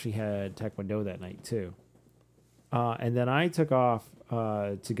believe they actually had Taekwondo that night too. And then I took off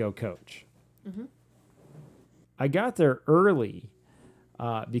to go coach. Mm-hmm. I got there early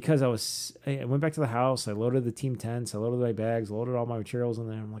because I went back to the house. I loaded the team tents. I loaded my bags, loaded all my materials in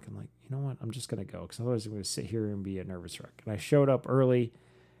there. I'm like, you know what? I'm just going to go because otherwise I'm going to sit here and be a nervous wreck. And I showed up early.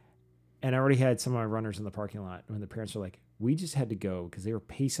 And I already had some of my runners in the parking lot when the parents were like, we just had to go because they were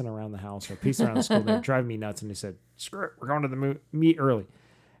pacing around the house or pacing around the school. They were driving me nuts. And they said, screw it, we're going to the meet early.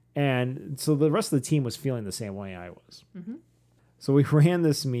 And so the rest of the team was feeling the same way I was. Mm-hmm. So we ran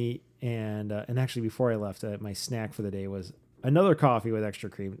this meet. And actually, before I left, my snack for the day was another coffee with extra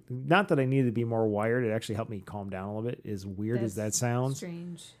cream. Not that I needed to be more wired. It actually helped me calm down a little bit, as weird as that sounds.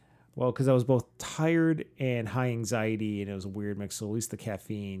 Strange. Well, because I was both tired and high anxiety, and it was a weird mix. So at least the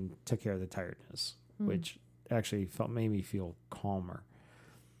caffeine took care of the tiredness, which actually made me feel calmer.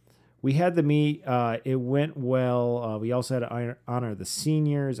 we had the meet. It went well. We also had to honor the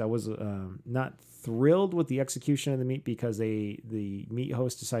seniors. I was not thrilled with the execution of the meet because the meet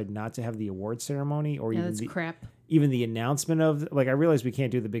host decided not to have the award ceremony or even the announcement of, like, I realized we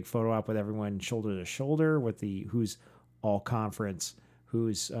can't do the big photo op with everyone shoulder to shoulder with who's all conference,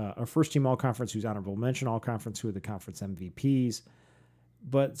 who's our first team all conference, who's honorable mention all conference, who are the conference MVPs.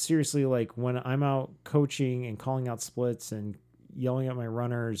 But seriously, like, when I'm out coaching and calling out splits and yelling at my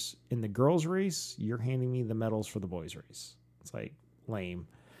runners in the girls race, you're handing me the medals for the boys race. It's like lame.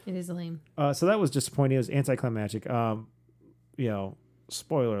 It is lame. So that was disappointing. It was anticlimactic.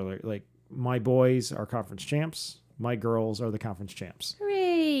 Spoiler alert, like, my boys are conference champs. My girls are the conference champs.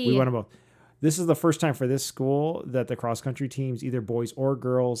 Hooray! We won them both. This is the first time for this school that the cross-country teams, either boys or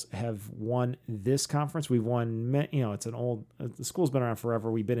girls, have won this conference. We've won, it's an old, the school's been around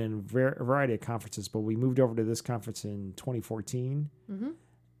forever. We've been in a variety of conferences, but we moved over to this conference in 2014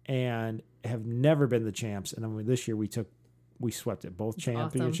 and have never been the champs. And then this year we swept it, both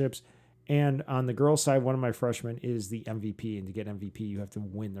championships. Awesome. And on the girls' side, one of my freshmen is the MVP. And to get MVP, you have to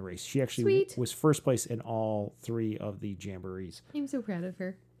win the race. She actually was first place in all 3 of the jamborees. I'm so proud of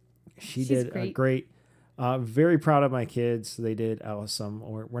her. She's did great. Very proud of my kids. They did awesome.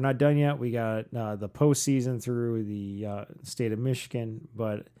 We're not done yet. We got the postseason through the state of Michigan,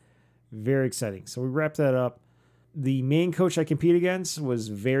 but very exciting. So we wrapped that up. The main coach I compete against was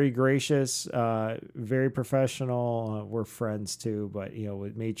very gracious, very professional. We're friends too, but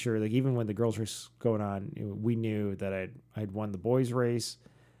we made sure, like, even when the girls race going on, we knew that I'd won the boys race.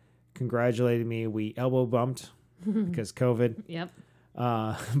 Congratulated me. We elbow bumped because COVID. Yep.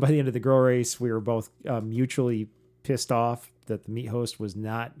 By the end of the girl race, we were both mutually pissed off that the meet host was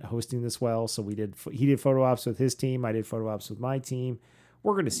not hosting this well. So he did photo ops with his team. I did photo ops with my team.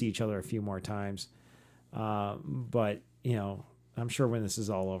 We're going to see each other a few more times. But I'm sure when this is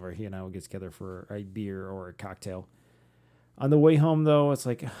all over, he and I will get together for a beer or a cocktail. On the way home, though, it's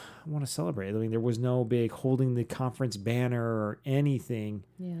like, I want to celebrate. I mean, there was no big holding the conference banner or anything.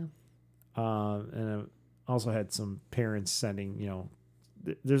 Yeah. And I also had some parents sending,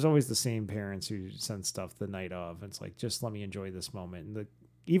 there's always the same parents who send stuff the night of. It's like, just let me enjoy this moment. And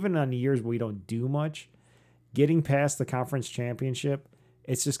even on years where we don't do much, getting past the conference championship,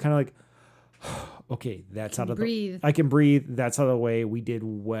 it's just kind of like, okay, that's out of the... I can breathe. That's out of the way. We did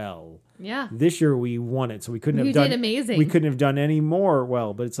well. Yeah. This year we won it, so we couldn't have done... You did amazing. We couldn't have done any more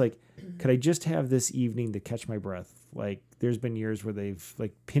well, but it's like, could I just have this evening to catch my breath? Like, there's been years where they've,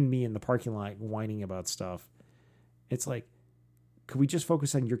 like, pinned me in the parking lot whining about stuff. It's like, could we just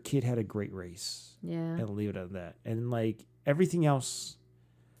focus on your kid had a great race? Yeah. And leave it at that. And, like, everything else...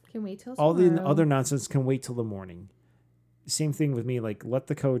 Can wait till all tomorrow. the other nonsense can wait till the morning. Same thing with me. Like, let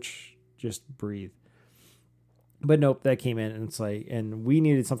the coach just breathe. But nope, that came in, and it's like, and we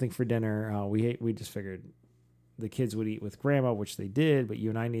needed something for dinner. We just figured the kids would eat with grandma, which they did, but you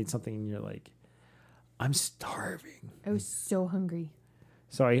and I needed something, and you're like, I'm starving. I was so hungry.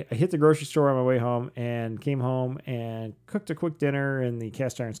 So I hit the grocery store on my way home and came home and cooked a quick dinner in the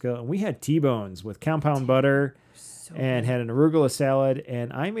cast iron skillet. And we had T-bones with compound butter and had an arugula salad.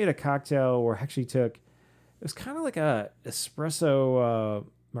 And I made a cocktail where I actually it was kind of like a espresso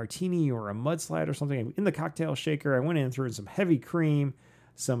martini or a mudslide or something. In the cocktail shaker, I went in and threw in some heavy cream,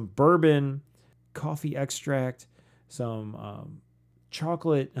 some bourbon, coffee extract, some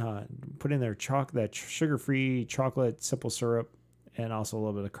chocolate, put in there that sugar-free chocolate simple syrup, and also a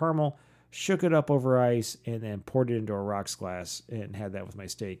little bit of caramel, shook it up over ice, and then poured it into a rocks glass and had that with my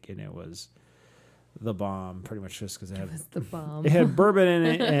steak, and it was the bomb, pretty much just because it was the bomb. It had bourbon in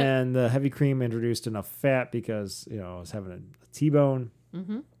it, and the heavy cream introduced enough fat because, I was having a T-bone.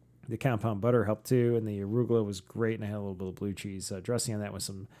 Mm-hmm. The compound butter helped too, and the arugula was great, and I had a little bit of blue cheese dressing on that with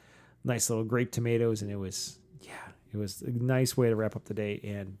some nice little grape tomatoes, and it was a nice way to wrap up the day,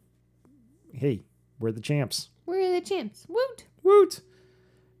 and hey, we're the champs. We're the champs. Woot! Woot!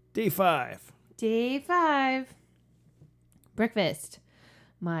 Day 5. Day 5. Breakfast.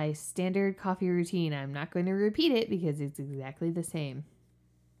 My standard coffee routine. I'm not going to repeat it because it's exactly the same.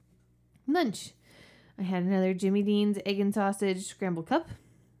 Lunch. I had another Jimmy Dean's egg and sausage scrambled cup.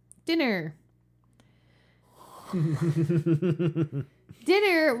 Dinner.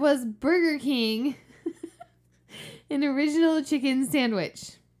 Dinner was Burger King. An original chicken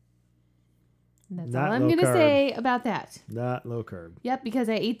sandwich. And that's all I'm going to say about that. Not low carb. Yep, because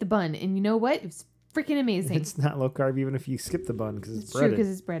I ate the bun. And you know what? It was freaking amazing. It's not low carb even if you skip the bun because it's breaded. True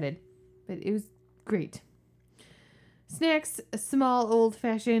because it's breaded. But it was great. Snacks, a small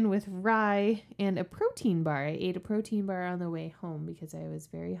old-fashioned with rye and a protein bar. I ate a protein bar on the way home because I was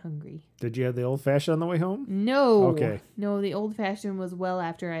very hungry. Did you have the old-fashioned on the way home? No. Okay. No, the old-fashioned was well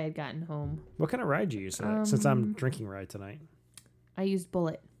after I had gotten home. What kind of rye did you use? Since I'm drinking rye tonight. I used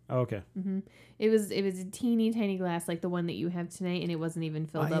Bullet. Oh, okay. Mm-hmm. It was a teeny tiny glass like the one that you have tonight, and it wasn't even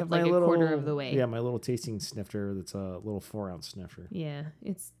filled up like a quarter of the way. Yeah, my little tasting snifter that's a little 4-ounce snifter. Yeah,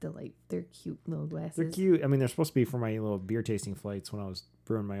 it's delightful. They're cute little glasses. They're cute. I mean, they're supposed to be for my little beer tasting flights when I was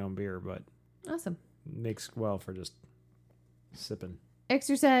brewing my own beer, but awesome. Makes well for just sipping.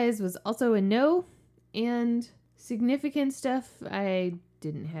 Exercise was also a no, and significant stuff, I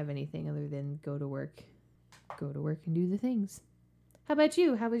didn't have anything other than go to work and do the things. How about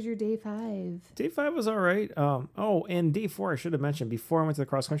you? How was your day 5? Day 5 was all right. And day 4, I should have mentioned, before I went to the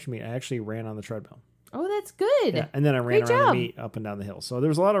cross-country meet, I actually ran on the treadmill. Oh, that's good. Yeah, and then I ran Great around job. the meet up and down the hill. So there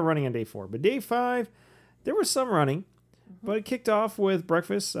was a lot of running on day 4. But day 5, there was some running. But it kicked off with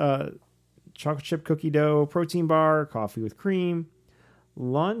breakfast, chocolate chip cookie dough, protein bar, coffee with cream.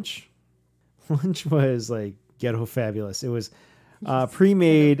 Lunch was like ghetto fabulous. It was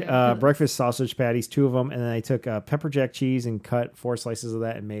pre-made breakfast sausage patties, 2 of them, and then I took pepper jack cheese and cut 4 slices of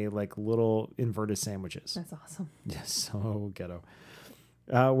that and made like little inverted sandwiches. That's awesome. Yeah, so ghetto.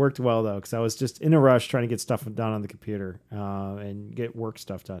 Worked well though, because I was just in a rush trying to get stuff done on the computer and get work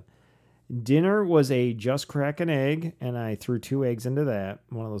stuff done. Dinner was a just crack an egg, and I threw 2 eggs into that.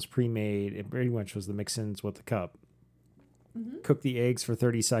 One of those pre-made. It pretty much was the mix-ins with the cup. Mm-hmm. Cook the eggs for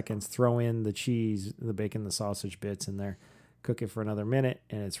 30 seconds. Throw in the cheese, the bacon, the sausage bits in there. Cook it for another minute,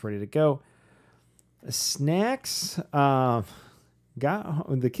 and it's ready to go. Snacks. The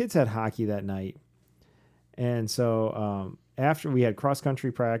kids had hockey that night, and so after we had cross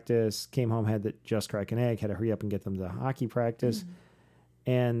country practice, came home, had the just crack an egg, had to hurry up and get them to hockey practice,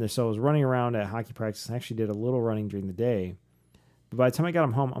 and so I was running around at hockey practice. And actually did a little running during the day, but by the time I got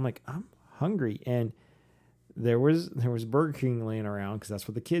them home, I'm like, I'm hungry, and there was Burger King laying around because that's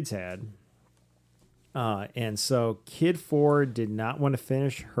what the kids had. And so kid 4 did not want to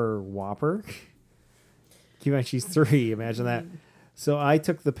finish her Whopper. Keep in mind, she's 3. Imagine that. So I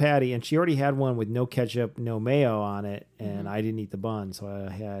took the patty, and she already had one with no ketchup, no mayo on it, and I didn't eat the bun. So I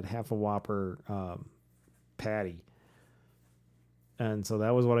had half a Whopper patty. And so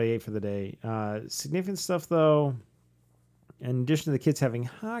that was what I ate for the day. Significant stuff, though, in addition to the kids having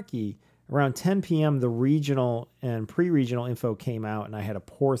hockey, around 10 p.m., the regional and pre-regional info came out, and I had to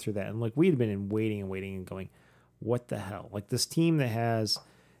pour through that. And like we had been waiting and going, what the hell? Like this team that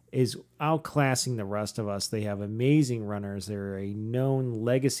is outclassing the rest of us. They have amazing runners. They're a known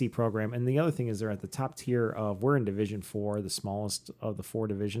legacy program. And the other thing is they're at the top tier of, we're in Division 4, the smallest of the 4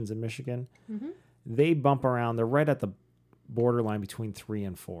 divisions in Michigan. Mm-hmm. They bump around. They're right at the borderline between 3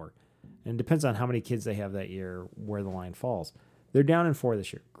 and 4. And it depends on how many kids they have that year, where the line falls. They're down in 4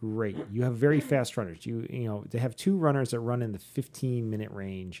 this year. Great. You have very fast runners. You know, they have 2 runners that run in the 15-minute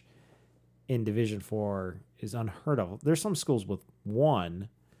range in Division 4 is unheard of. There's some schools with 1,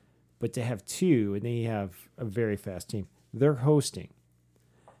 but to have 2, and they have a very fast team. They're hosting.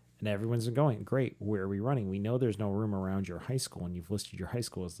 And everyone's going, great, where are we running? We know there's no room around your high school, and you've listed your high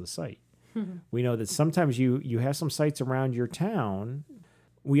school as the site. We know that sometimes you have some sites around your town.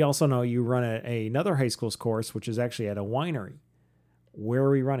 We also know you run another high school's course, which is actually at a winery. Where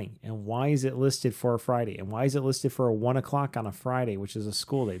are we running? And why is it listed for a Friday? And why is it listed for a 1 o'clock on a Friday, which is a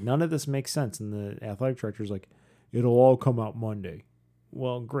school day? None of this makes sense. And the athletic director's like, it'll all come out Monday.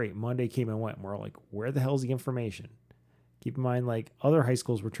 Well, great. Monday came and went. And we're all like, where the hell's the information? Keep in mind, like, other high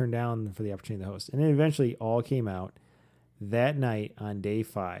schools were turned down for the opportunity to host. And then eventually all came out that night on day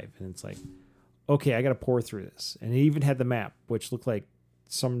 5. And it's like, okay, I got to pour through this. And it even had the map, which looked like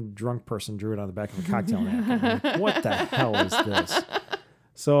some drunk person drew it on the back of a cocktail napkin. Like, what the hell is this?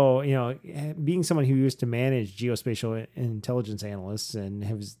 So, you know, being someone who used to manage geospatial intelligence analysts and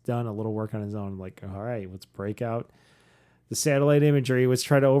has done a little work on his own, like, all right, let's break out the satellite imagery. Let's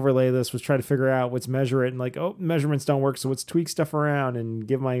try to overlay this. Let's try to figure out, let's measure it. And like, oh, measurements don't work. So let's tweak stuff around and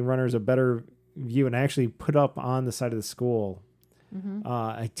give my runners a better view. And I actually put up on the side of the school.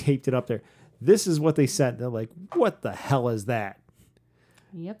 I taped it up there. This is what they sent. They're like, what the hell is that?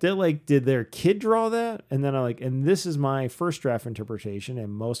 Yep. They're like, did their kid draw that? And then and this is my first draft interpretation, and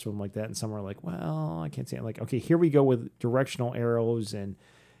most of them like that. And some are like, well, I can't say it. Like, okay, here we go with directional arrows and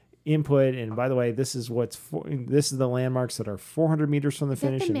input. And by the way, this is this is the landmarks that are 400 meters from the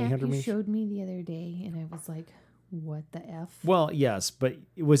finish and 800 meters. You showed me the other day, and I was like, what the F? Well, yes, but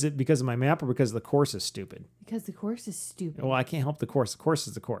was it because of my map or because the course is stupid? Because the course is stupid. Well, I can't help the course. The course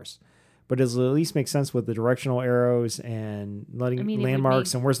is the course. but does it at least make sense with the directional arrows and letting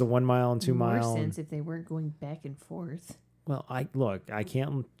landmarks and where's the 1 mile and 2 mile? More sense if they weren't going back and forth. Well, I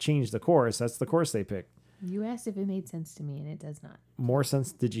can't change the course. That's the course they picked. You asked if it made sense to me, and it does not. More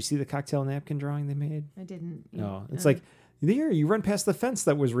sense. Did you see the cocktail napkin drawing they made? I didn't. No, it's like there you run past the fence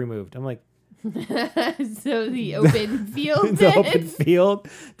that was removed. I'm like, so the open field. The open field.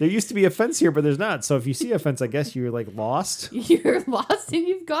 There used to be a fence here, but there's not. So if you see a fence, I guess you're like lost. You're lost and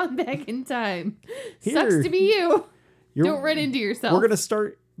you've gone back in time. Sucks to be you. Don't run into yourself. We're gonna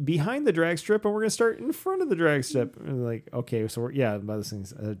start behind the drag strip, and we're gonna start in front of the drag strip. And like, okay, so by this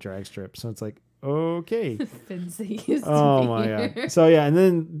thing's a drag strip. So it's like, okay. Oh my god. So yeah, and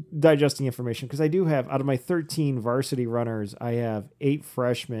then digesting information, because I do have, out of my 13 varsity runners, I have 8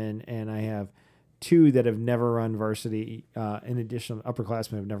 freshmen and I have 2 that have never run varsity. In addition,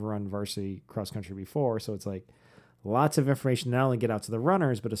 upperclassmen have never run varsity cross country before. So it's like lots of information, not only get out to the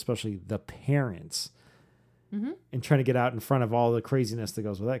runners, but especially the parents. Mm-hmm. And trying to get out in front of all the craziness that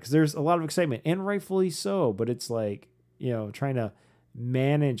goes with that, because there's a lot of excitement, and rightfully so. But it's like, trying to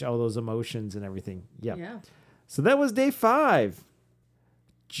manage all those emotions and everything. Yeah. So that was day 5.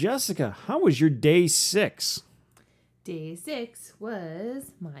 Jessica, how was your day 6? Day 6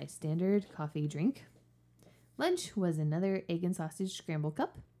 was my standard coffee drink. Lunch was another egg and sausage scramble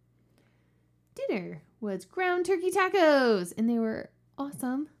cup. Dinner was ground turkey tacos, and they were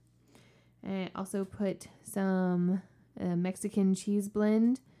awesome. I also put some Mexican cheese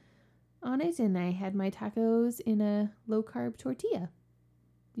blend on it, and I had my tacos in a low-carb tortilla.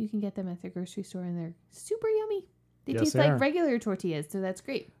 You can get them at the grocery store, and they're super yummy. They taste like regular tortillas, so that's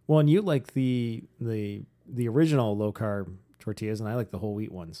great. Well, and you like the original low-carb tortillas, and I like the whole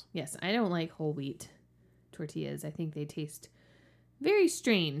wheat ones. Yes, I don't like whole wheat tortillas. I think they taste very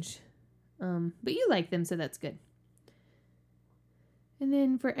strange, but you like them, so that's good. And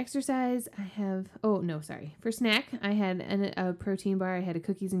then for exercise, I have... For snack, I had a protein bar. I had a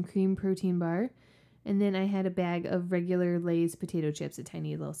cookies and cream protein bar. And then I had a bag of regular Lay's potato chips, a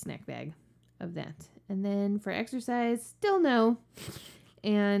tiny little snack bag of that. And then for exercise, still no.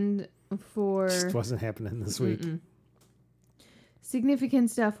 And for... Just wasn't happening this week.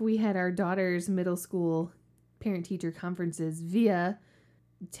 Significant stuff, we had our daughter's middle school parent-teacher conferences via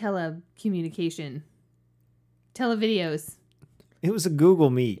telecommunication. Televideos. It was a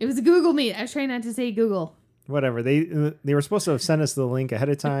Google Meet. I was trying not to say Google. Whatever. They were supposed to have sent us the link ahead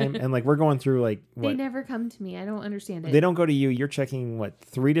of time, and like we're going through like what? They never come to me. I don't understand it. They don't go to you. You're checking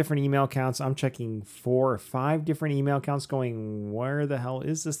 3 different email accounts. I'm checking 4 or 5 different email accounts going, where the hell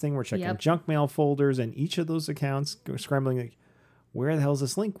is this thing? We're checking junk mail folders, and each of those accounts scrambling like, where the hell is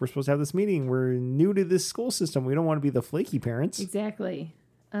this link? We're supposed to have this meeting. We're new to this school system. We don't want to be the flaky parents. Exactly.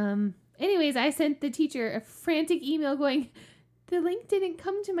 Anyways, I sent the teacher a frantic email going, the link didn't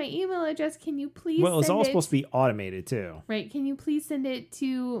come to my email address. Can you please send it? Well, it's all supposed to be automated, too. Right. Can you please send it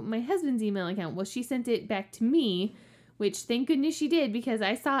to my husband's email account? Well, she sent it back to me, which thank goodness she did, because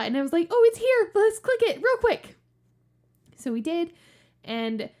I saw it and I was like, oh, it's here. Let's click it real quick. So we did.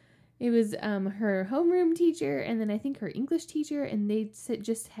 And it was her homeroom teacher and then I think her English teacher. And they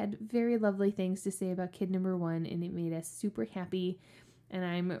just had very lovely things to say about kid number 1. And it made us super happy. And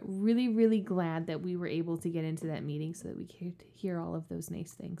I'm really, really glad that we were able to get into that meeting so that we could hear all of those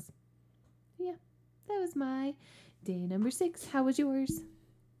nice things. Yeah, that was my day number 6. How was yours?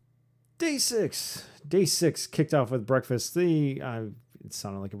 Day 6. Day 6 kicked off with breakfast. It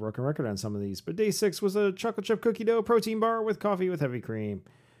sounded like a broken record on some of these, but day 6 was a chocolate chip cookie dough protein bar with coffee with heavy cream.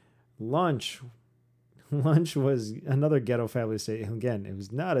 Lunch was another ghetto fabulous day. Again, it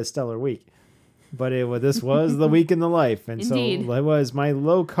was not a stellar week. But this was the week in the life. And Indeed. So it was my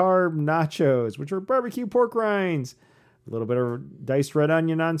low-carb nachos, which were barbecue pork rinds, a little bit of diced red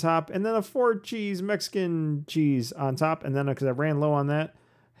onion on top, and then a 4-cheese Mexican cheese on top. And then because I ran low on that,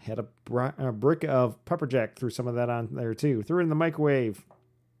 I had a brick of pepper jack, threw some of that on there too. Threw it in the microwave.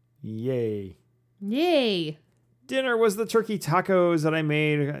 Yay. Dinner was the turkey tacos that I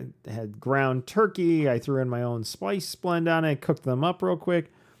made. I had ground turkey. I threw in my own spice blend on it, cooked them up real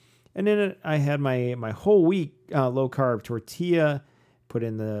quick. And in it, I had my whole week low-carb tortilla, put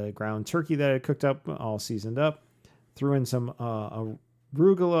in the ground turkey that I cooked up, all seasoned up, threw in some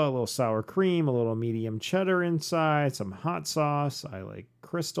arugula, a little sour cream, a little medium cheddar inside, some hot sauce. I like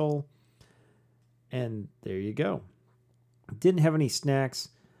Crystal. And there you go. Didn't have any snacks.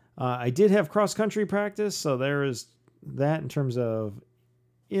 I did have cross-country practice, so there is that in terms of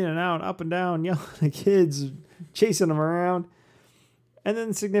in and out, up and down, yelling at kids, chasing them around. And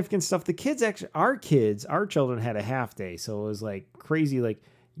then significant stuff. Our children had a half day. So it was like crazy, like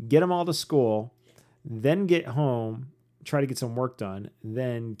get them all to school, then get home, try to get some work done.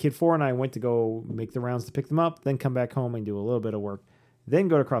 Then kid 4 and I went to go make the rounds to pick them up, then come back home and do a little bit of work, then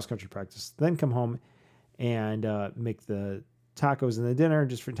go to cross-country practice, then come home and make the tacos and the dinner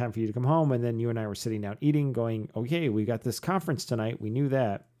just for time for you to come home. And then you and I were sitting down eating, going, okay, we got this conference tonight. We knew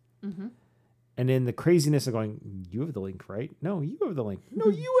that. Mm-hmm. And in the craziness of going, you have the link, right? No, you have the link. No,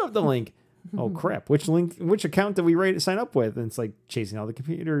 you have the link. Oh crap. Which account did we sign up with? And it's like chasing all the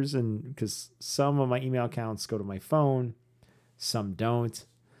computers. And because some of my email accounts go to my phone, some don't.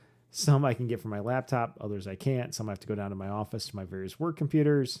 Some I can get from my laptop. Others I can't. Some I have to go down to my office to my various work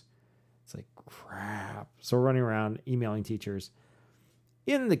computers. It's like, crap. So we're running around emailing teachers.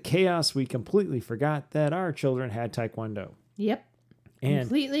 In the chaos, we completely forgot that our children had Taekwondo. Yep. And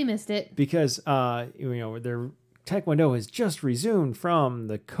completely missed it. Because, their Taekwondo has just resumed from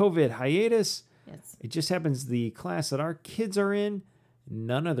the COVID hiatus. Yes. It just happens the class that our kids are in,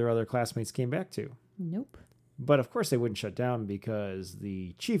 none of their other classmates came back to. Nope. But, of course, they wouldn't shut down because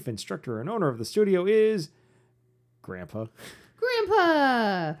the chief instructor and owner of the studio is Grandpa.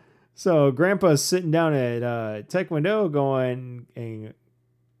 Grandpa! So Grandpa's sitting down at Taekwondo going and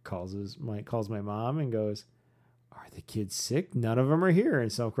calls my mom and goes, are the kids sick? None of them are here.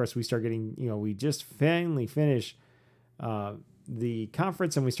 And so, of course, we start getting, we just finally finish the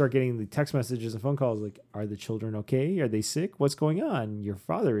conference and we start getting the text messages and phone calls like, are the children okay? Are they sick? What's going on? Your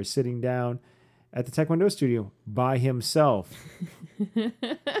father is sitting down at the Taekwondo studio by himself.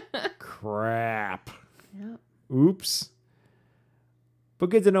 Crap. Yep. Oops. But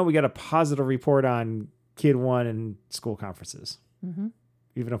good to know we got a positive report on kid 1 and school conferences. Mm-hmm.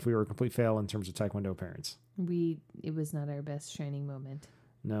 Even if we were a complete fail in terms of Taekwondo parents. It was not our best shining moment.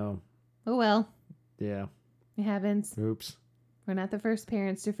 No. Oh, well. Yeah. It happens. Oops. We're not the first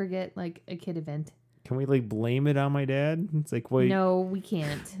parents to forget, like, a kid event. Can we, blame it on my dad? It's like, wait. No, we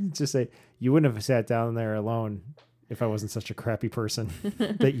can't. Just say, you wouldn't have sat down there alone if I wasn't such a crappy person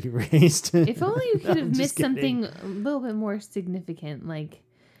that you raised. If only you could have missed something a little bit more significant, like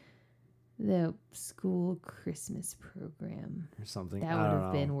the school Christmas program or something. That would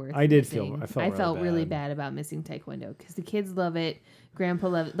have been worth I felt really bad about missing Taekwondo because the kids love it. Grandpa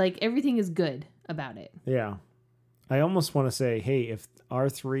loves it. Like, everything is good about it. Yeah. I almost want to say, hey, if our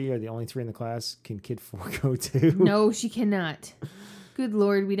 3 are the only 3 in the class, can kid 4 go too? No, she cannot. Good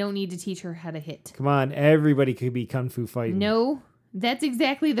Lord, we don't need to teach her how to hit. Come on, everybody could be kung fu fighting. No, that's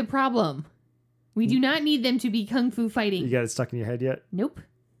exactly the problem. We do not need them to be kung fu fighting. You got it stuck in your head yet? Nope.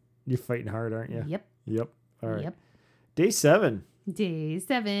 You're fighting hard, aren't you? Yep. All right. Yep. Day 7. Day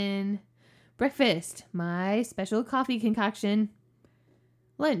 7. Breakfast, my special coffee concoction.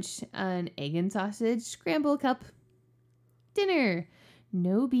 Lunch, an egg and sausage scramble cup. Dinner,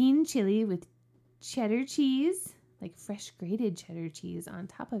 no bean chili with cheddar cheese, like fresh grated cheddar cheese on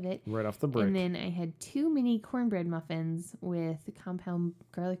top of it. Right off the brick. And then I had 2 mini cornbread muffins with compound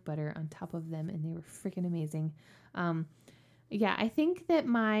garlic butter on top of them, and they were freaking amazing. Yeah, I think that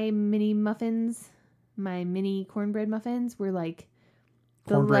my mini cornbread muffins were like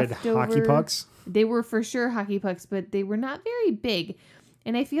the cornbread leftover hockey pucks. They were for sure hockey pucks, but they were not very big.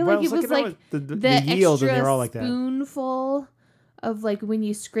 And I feel like it was like the yield, extra and they're all like that. Spoonful of like when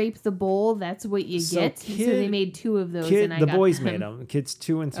you scrape the bowl, that's what you get. So they made 2 of those, and the boys made them. Kids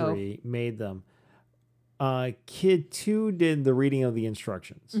 2 and 3 made them. Kid 2 did the reading of the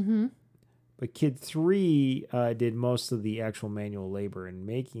instructions. Mm-hmm. But kid 3 did most of the actual manual labor in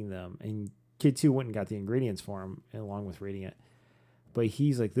making them. And kid 2 went and got the ingredients for him along with reading it. But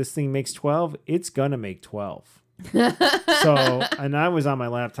he's like, this thing makes 12. It's going to make 12. So, and I was on my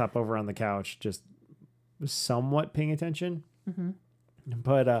laptop over on the couch, just somewhat paying attention. Mm-hmm.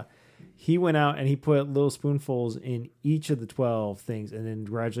 But he went out and he put little spoonfuls in each of the 12 things and then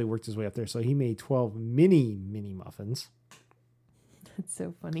gradually worked his way up there. So he made 12 mini muffins. That's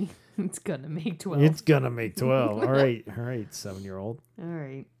so funny. It's going to make 12. It's going to make 12. All right, 7-year-old. All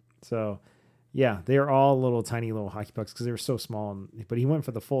right. So, yeah, they are all tiny little hockey pucks because they were so small. But he went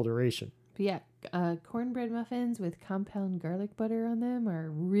for the full duration. But yeah, cornbread muffins with compound garlic butter on them are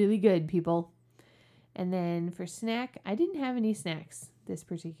really good, people. And then for snack, I didn't have any snacks this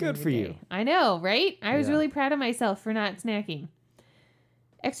particular day. Good for you. I know, right? I was really proud of myself for not snacking.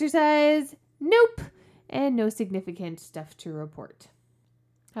 Exercise, nope. And no significant stuff to report.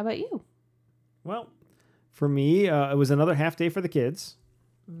 How about you? Well, for me, it was another half day for the kids.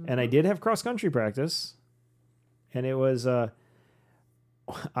 Mm-hmm. And I did have cross-country practice. And it was,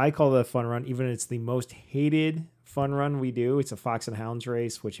 I call it a fun run, even if it's the most hated fun run we do. It's a Fox and Hounds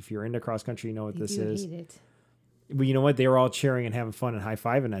race, which if you're into cross-country, you know what this is. Hate it. But you know what? They were all cheering and having fun and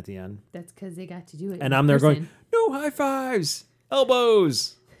high-fiving at the end. That's because they got to do it. And I'm there going, no high fives,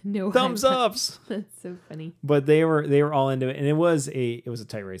 elbows. No thumbs ups. That's so funny. But they were all into it, and it was a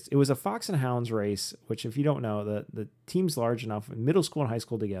tight race. It was a Fox and Hounds race, which if you don't know, the team's large enough. Middle school and high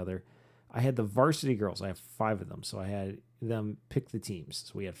school together. I had the varsity girls. I have 5 of them, so I had them pick the teams.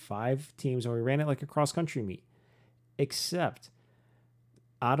 So we had 5 teams, and we ran it like a cross country meet. Except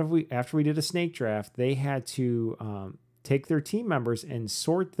after we did a snake draft, they had to take their team members and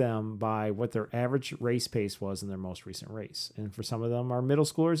sort them by what their average race pace was in their most recent race. And for some of them, our middle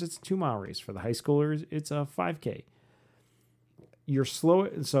schoolers, it's a 2-mile race. For the high schoolers, it's a 5K. Your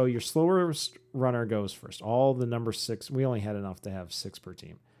slowest runner goes first. All the number 6, we only had enough to have 6 per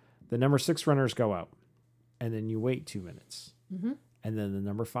team. The number 6 runners go out, and then you wait 2 minutes. Mm-hmm. And then the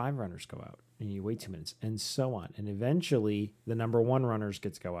number 5 runners go out, and you wait 2 minutes, and so on. And eventually, the number 1 runners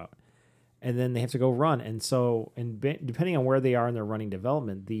get to go out. And then they have to go run. And so, depending on where they are in their running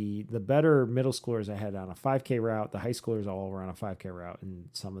development, the better middle schoolers I had on a 5K route, the high schoolers all were on a 5K route, and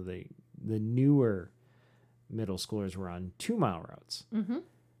some of the newer middle schoolers were on 2-mile routes. Mm-hmm.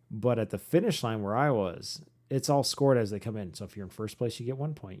 But at the finish line where I was, it's all scored as they come in. So if you're in first place, you get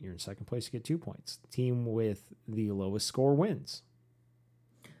 1 point. You're in second place, you get 2 points. The team with the lowest score wins.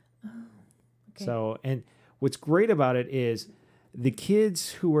 Oh, okay. So, and what's great about it is the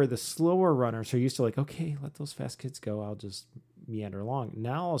kids who are the slower runners are used to like, okay, let those fast kids go. I'll just meander along.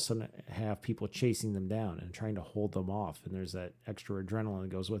 Now all of a sudden have people chasing them down and trying to hold them off. And there's that extra adrenaline that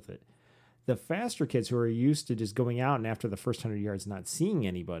goes with it. The faster kids who are used to just going out and after the first 100 yards not seeing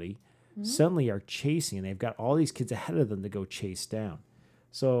anybody suddenly are chasing, and they've got all these kids ahead of them to go chase down.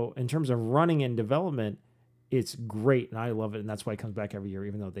 So in terms of running and development, it's great, and I love it, and that's why it comes back every year,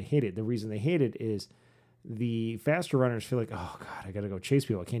 even though they hate it. The reason they hate it is the faster runners feel like, oh, God, I got to go chase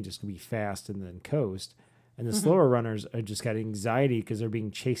people. I can't just be fast and then coast. And the slower runners are just got anxiety because they're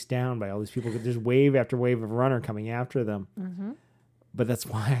being chased down by all these people. There's wave after wave of runner coming after them. Mm-hmm. But that's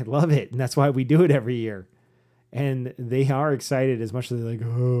why I love it, and that's why we do it every year. And they are excited as much as they're like,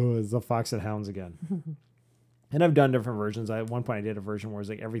 oh, it's the Fox and Hounds again. And I've done different versions. At one point I did a version where it was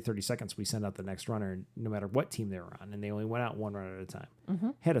like every 30 seconds we send out the next runner, no matter what team they were on. And they only went out 1 runner at a time. Mm-hmm.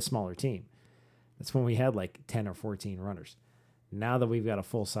 Had a smaller team. That's when we had like 10 or 14 runners. Now that we've got a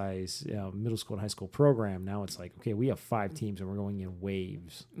full-size middle school and high school program, now it's like, okay, we have 5 teams and we're going in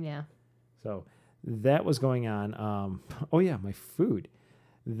waves. Yeah. So that was going on. Oh, yeah, my food.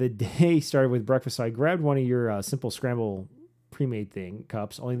 The day started with breakfast, so I grabbed one of your simple scramble pre-made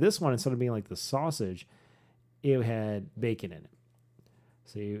cups. Only this one, instead of being like the sausage, it had bacon in it.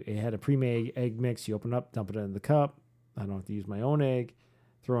 So it had a pre-made egg mix. You open up, dump it in the cup. I don't have to use my own egg.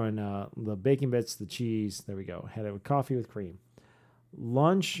 Throw in the bacon bits, the cheese. There we go. Had it with coffee with cream.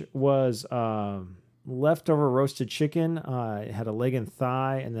 Lunch was leftover roasted chicken. It had a leg and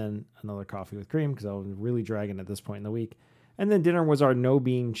thigh, and then another coffee with cream because I was really dragging at this point in the week. And then dinner was our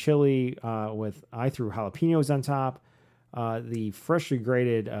no-bean chili I threw jalapenos on top, the freshly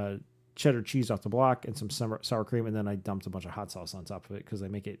grated cheddar cheese off the block, and some sour cream. And then I dumped a bunch of hot sauce on top of it because I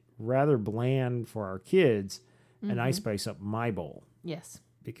make it rather bland for our kids, and I spice up my bowl. Yes.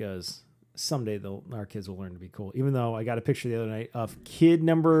 Because someday our kids will learn to be cool. Even though I got a picture the other night of kid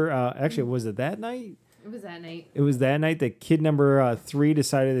number, actually, was it that night? It was that night. It was that night that kid number 3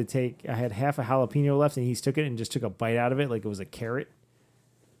 decided to take, I had half a jalapeno left, and he took it and just took a bite out of it like it was a carrot.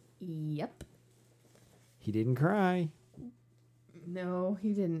 Yep. He didn't cry. No,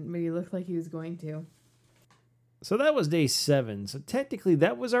 he didn't, but he looked like he was going to. So that was day 7. So technically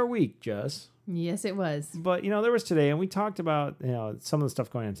that was our week, Jess. Yes, it was. But, there was today, and we talked about, some of the stuff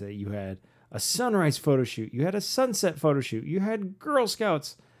going on today. You had a sunrise photo shoot. You had a sunset photo shoot. You had Girl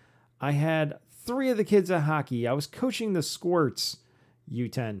Scouts. I had 3 of the kids at hockey. I was coaching the Squirts,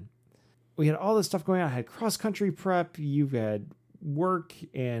 U10. We had all this stuff going on. I had cross-country prep. You've had work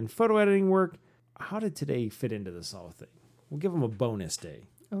and photo editing work. How did today fit into this whole thing? We'll give them a bonus day.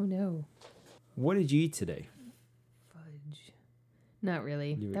 Oh, no. What did you eat today? Fudge. Not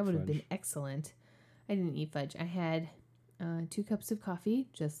really. That would have been excellent. I didn't eat fudge. I had 2 cups of coffee,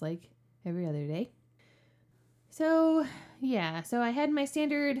 just like every other day. So, yeah. So I had my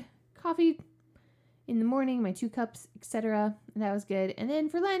standard coffee in the morning, my 2 cups, etc. And that was good. And then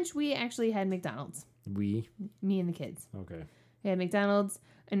for lunch, we actually had McDonald's. Me and the kids. Okay. We had McDonald's.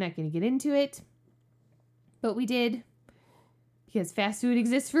 I'm not going to get into it, but we did because fast food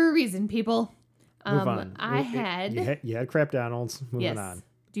exists for a reason, people. Move on. You had crap Donald's. Moving on.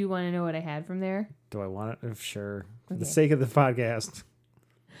 Do you want to know what I had from there? Do I want it? Sure. For the sake of the podcast.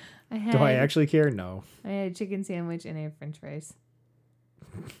 Do I actually care? No. I had a chicken sandwich and I had French fries.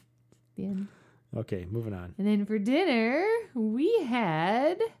 The end. Okay, moving on. And then for dinner, we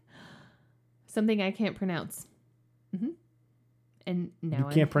had something I can't pronounce. Mm-hmm. And now you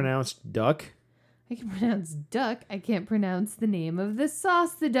can't pronounce duck? I can pronounce duck. I can't pronounce the name of the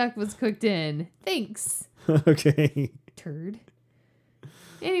sauce the duck was cooked in. Thanks. Okay. Turd.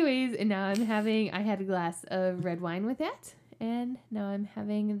 Anyways, and now I had a glass of red wine with that. And now I'm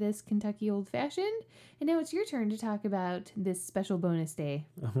having this Kentucky Old Fashioned. And now it's your turn to talk about this special bonus day.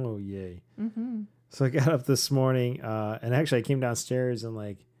 Oh, yay. Mm-hmm. So I got up this morning, and actually I came downstairs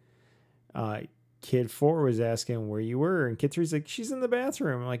and kid 4 was asking where you were. And kid 3's like, she's in the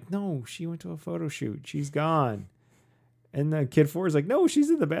bathroom. I'm like, no, she went to a photo shoot. She's gone. And then kid 4 is like, no,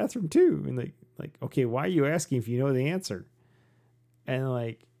 she's in the bathroom too. And like, okay, why are you asking if you know the answer? And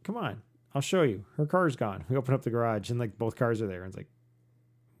like, come on, I'll show you. Her car's gone. We open up the garage and like both cars are there. And it's like,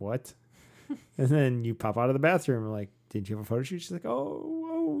 what? And then you pop out of the bathroom and like, did you have a photo shoot? She's like,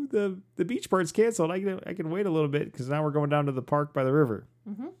 oh, the beach part's canceled. I can wait a little bit because now we're going down to the park by the river.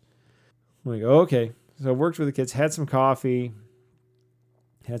 Mm-hmm. I'm like, okay. So I worked with the kids, had some coffee,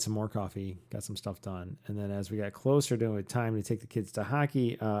 had some more coffee, got some stuff done. And then as we got closer to time to take the kids to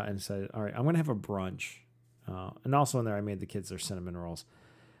hockey, and said, all right, I'm going to have a brunch. And also in there, I made the kids their cinnamon rolls.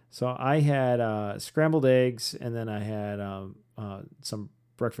 So I had scrambled eggs, and then I had some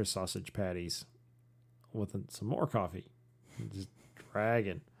breakfast sausage patties with some more coffee. Just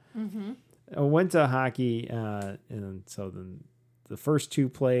dragging. Mm-hmm. I went to hockey, and so then the first 2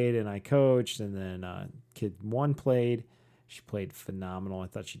 played, and I coached, and then kid 1 played. She played phenomenal. I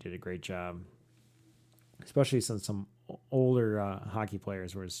thought she did a great job, especially since some older hockey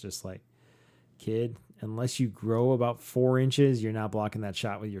players where it's just like, kid, unless you grow about 4 inches, you're not blocking that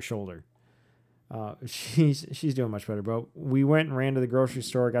shot with your shoulder. She's doing much better. But we went and ran to the grocery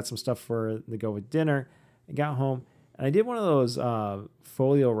store, got some stuff to go with dinner, and got home. And I did one of those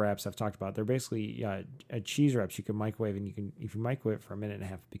folio wraps I've talked about. They're basically cheese wraps you can microwave, and if you microwave it for a minute and a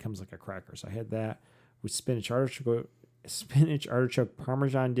half, it becomes like a cracker. So I had that with spinach artichoke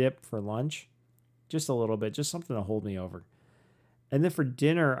Parmesan dip for lunch, just a little bit, just something to hold me over. And then for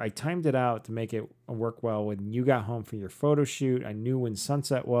dinner, I timed it out to make it work well when you got home for your photo shoot. I knew when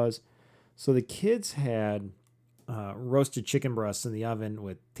sunset was. So the kids had roasted chicken breasts in the oven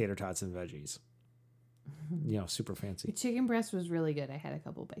with tater tots and veggies. You know, super fancy. The chicken breast was really good. I had a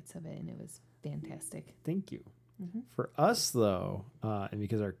couple bites of it, and it was fantastic. Thank you. Mm-hmm. For us, though, and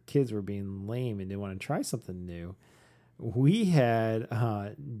because our kids were being lame and didn't want to try something new, we had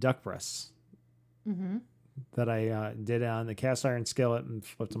duck breasts. Mm-hmm. That I did on the cast iron skillet and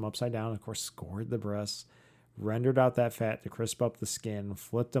flipped them upside down. Of course, scored the breasts, rendered out that fat to crisp up the skin,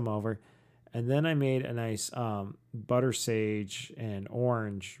 flipped them over. And then I made a nice butter sage and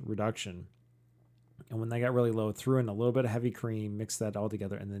orange reduction. And when they got really low, threw in a little bit of heavy cream, mixed that all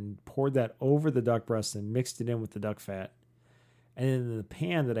together, and then poured that over the duck breast and mixed it in with the duck fat. And in the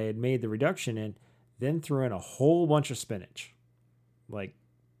pan that I had made the reduction in, then threw in a whole bunch of spinach, like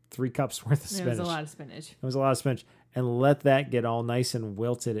 3 cups worth of spinach. It was a lot of spinach. It was a lot of spinach. And let that get all nice and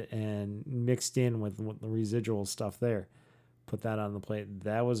wilted and mixed in with the residual stuff there. Put that on the plate.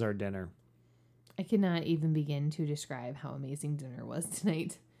 That was our dinner. I cannot even begin to describe how amazing dinner was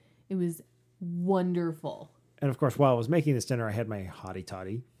tonight. It was wonderful. And of course, while I was making this dinner, I had my hottie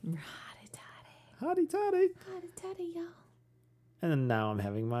toddy. Hottie toddy, y'all. And then now I'm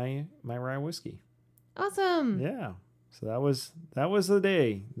having my rye whiskey. Awesome. Yeah. So that was the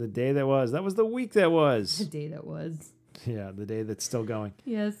day that was. That was the week that was. The day that was. Yeah, the day that's still going.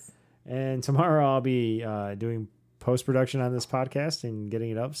 Yes. And tomorrow I'll be doing post-production on this podcast and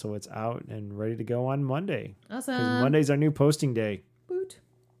getting it up so it's out and ready to go on Monday. Awesome. Because Monday's our new posting day. Boot.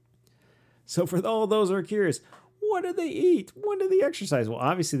 So for all those who are curious, what do they eat? When do they exercise? Well,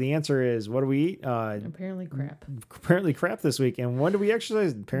 obviously the answer is, what do we eat? Apparently crap. Apparently crap this week. And when do we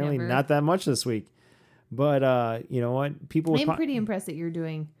exercise? Apparently Never. Not that much this week. But you know what? I'm pretty impressed that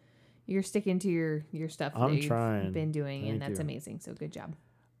you're sticking to your stuff that you've been doing, and that's amazing. So good job.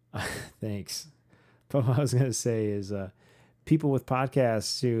 Thanks. But what I was gonna say is people with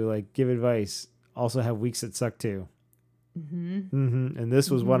podcasts who like give advice also have weeks that suck too. Mm-hmm. Mm-hmm. And this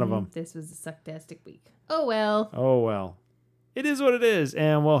was one of them. This was a sucktastic week. Oh well. It is what it is,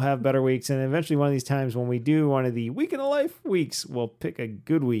 and we'll have better weeks. And eventually one of these times when we do one of the week in the life weeks, we'll pick a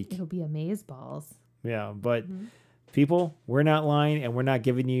good week. It'll be amazeballs. Yeah, but people, we're not lying, and we're not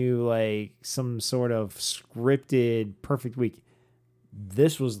giving you like some sort of scripted perfect week.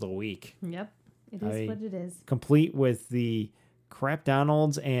 This was the week. Yep, it is what it is. Complete with the crap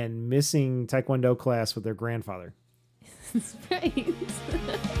Donalds and missing Taekwondo class with their grandfather. That's right.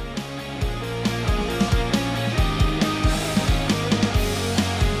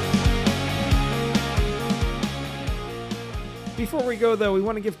 Before we go, though, we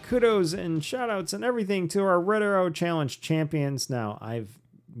want to give kudos and shout-outs and everything to our Red Arrow Challenge champions. Now,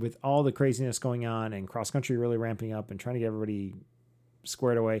 with all the craziness going on and cross-country really ramping up and trying to get everybody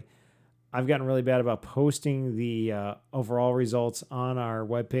squared away, I've gotten really bad about posting the overall results on our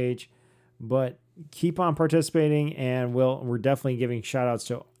webpage. But keep on participating, and we're definitely giving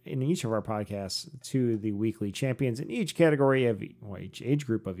shout-outs in each of our podcasts to the weekly champions in each category each age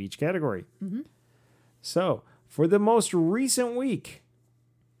group of each category. Mm-hmm. So, for the most recent week,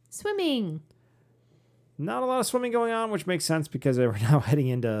 swimming. Not a lot of swimming going on, which makes sense because we're now heading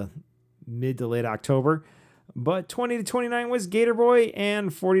into mid to late October. But 20 to 29 was Gator Boy,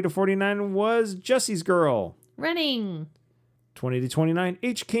 and 40 to 49 was Jesse's Girl. Running. 20 to 29,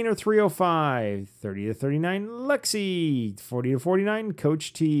 H. Kaner 305. 30 to 39, Lexi. 40 to 49,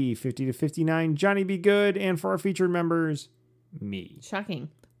 Coach T. 50 to 59, Johnny Be Good. And for our featured members, me. Shocking.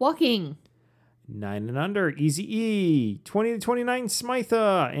 Walking. 9 and under, Easy E. 20 to 29,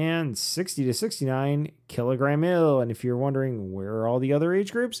 Smitha. And 60 to 69, Kilogram Ill. And if you're wondering where are all the other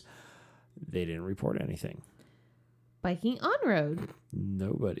age groups, they didn't report anything. Biking on-road.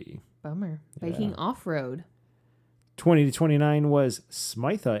 Nobody. Bummer. Biking off-road. 20 to 29 was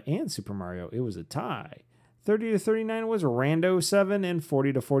Smitha and Super Mario. It was a tie. 30 to 39 was Rando 7, and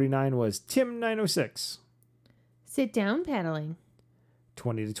 40 to 49 was Tim 906. Sit down paddling.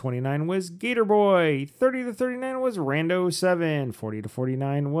 20 to 29 was Gator Boy. 30 to 39 was Rando 7. 40 to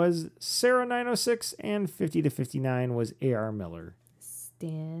 49 was Sarah 906, and 50 to 59 was AR Miller.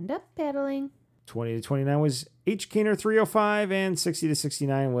 Stand up paddling. 20 to 29 was H. Kaner 305, and 60 to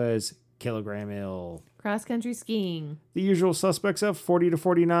 69 was Kilogram Ill. Cross-country skiing. The usual suspects of 40 to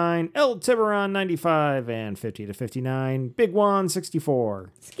 49, El Tiburon 95, and 50 to 59, Big Juan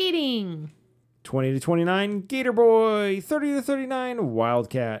 64. Skating. 20 to 29, Gator Boy. 30 to 39,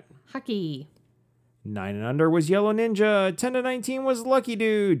 Wildcat. Hockey. 9 and under was Yellow Ninja. 10 to 19 was Lucky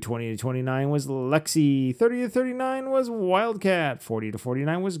Dude. 20 to 29 was Lexi. 30 to 39 was Wildcat. 40 to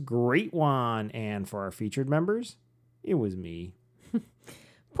 49 was Great Juan. And for our featured members, it was me.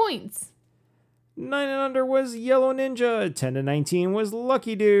 Points. 9 and under was Yellow Ninja. 10 to 19 was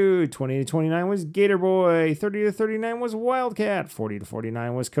Lucky Dude. 20 to 29 was Gator Boy. 30 to 39 was Wildcat. 40 to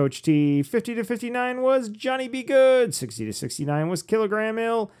 49 was Coach T. 50 to 59 was Johnny Be Good. 60 to 69 was Kilogram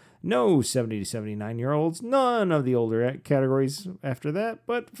Ill. No 70 to 79-year-olds. None of the older categories after that.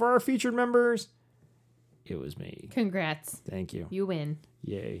 But for our featured members, it was me. Congrats. Thank you. You win.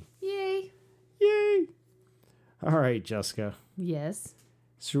 Yay. Yay. Yay. All right, Jessica. Yes.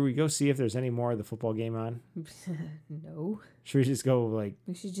 Should we go see if there's any more of the football game on? No. Should we just go,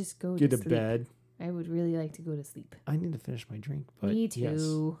 we should just go get to to sleep. bed? I would really like to go to sleep. I need to finish my drink. But Me too. Yes,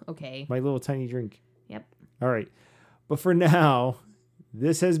 okay. my little tiny drink. Yep. All right. But for now,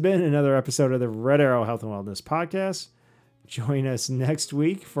 this has been another episode of the Red Arrow Health and Wellness Podcast. Join us next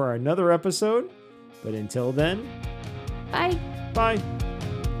week for another episode. But until then, Bye. bye.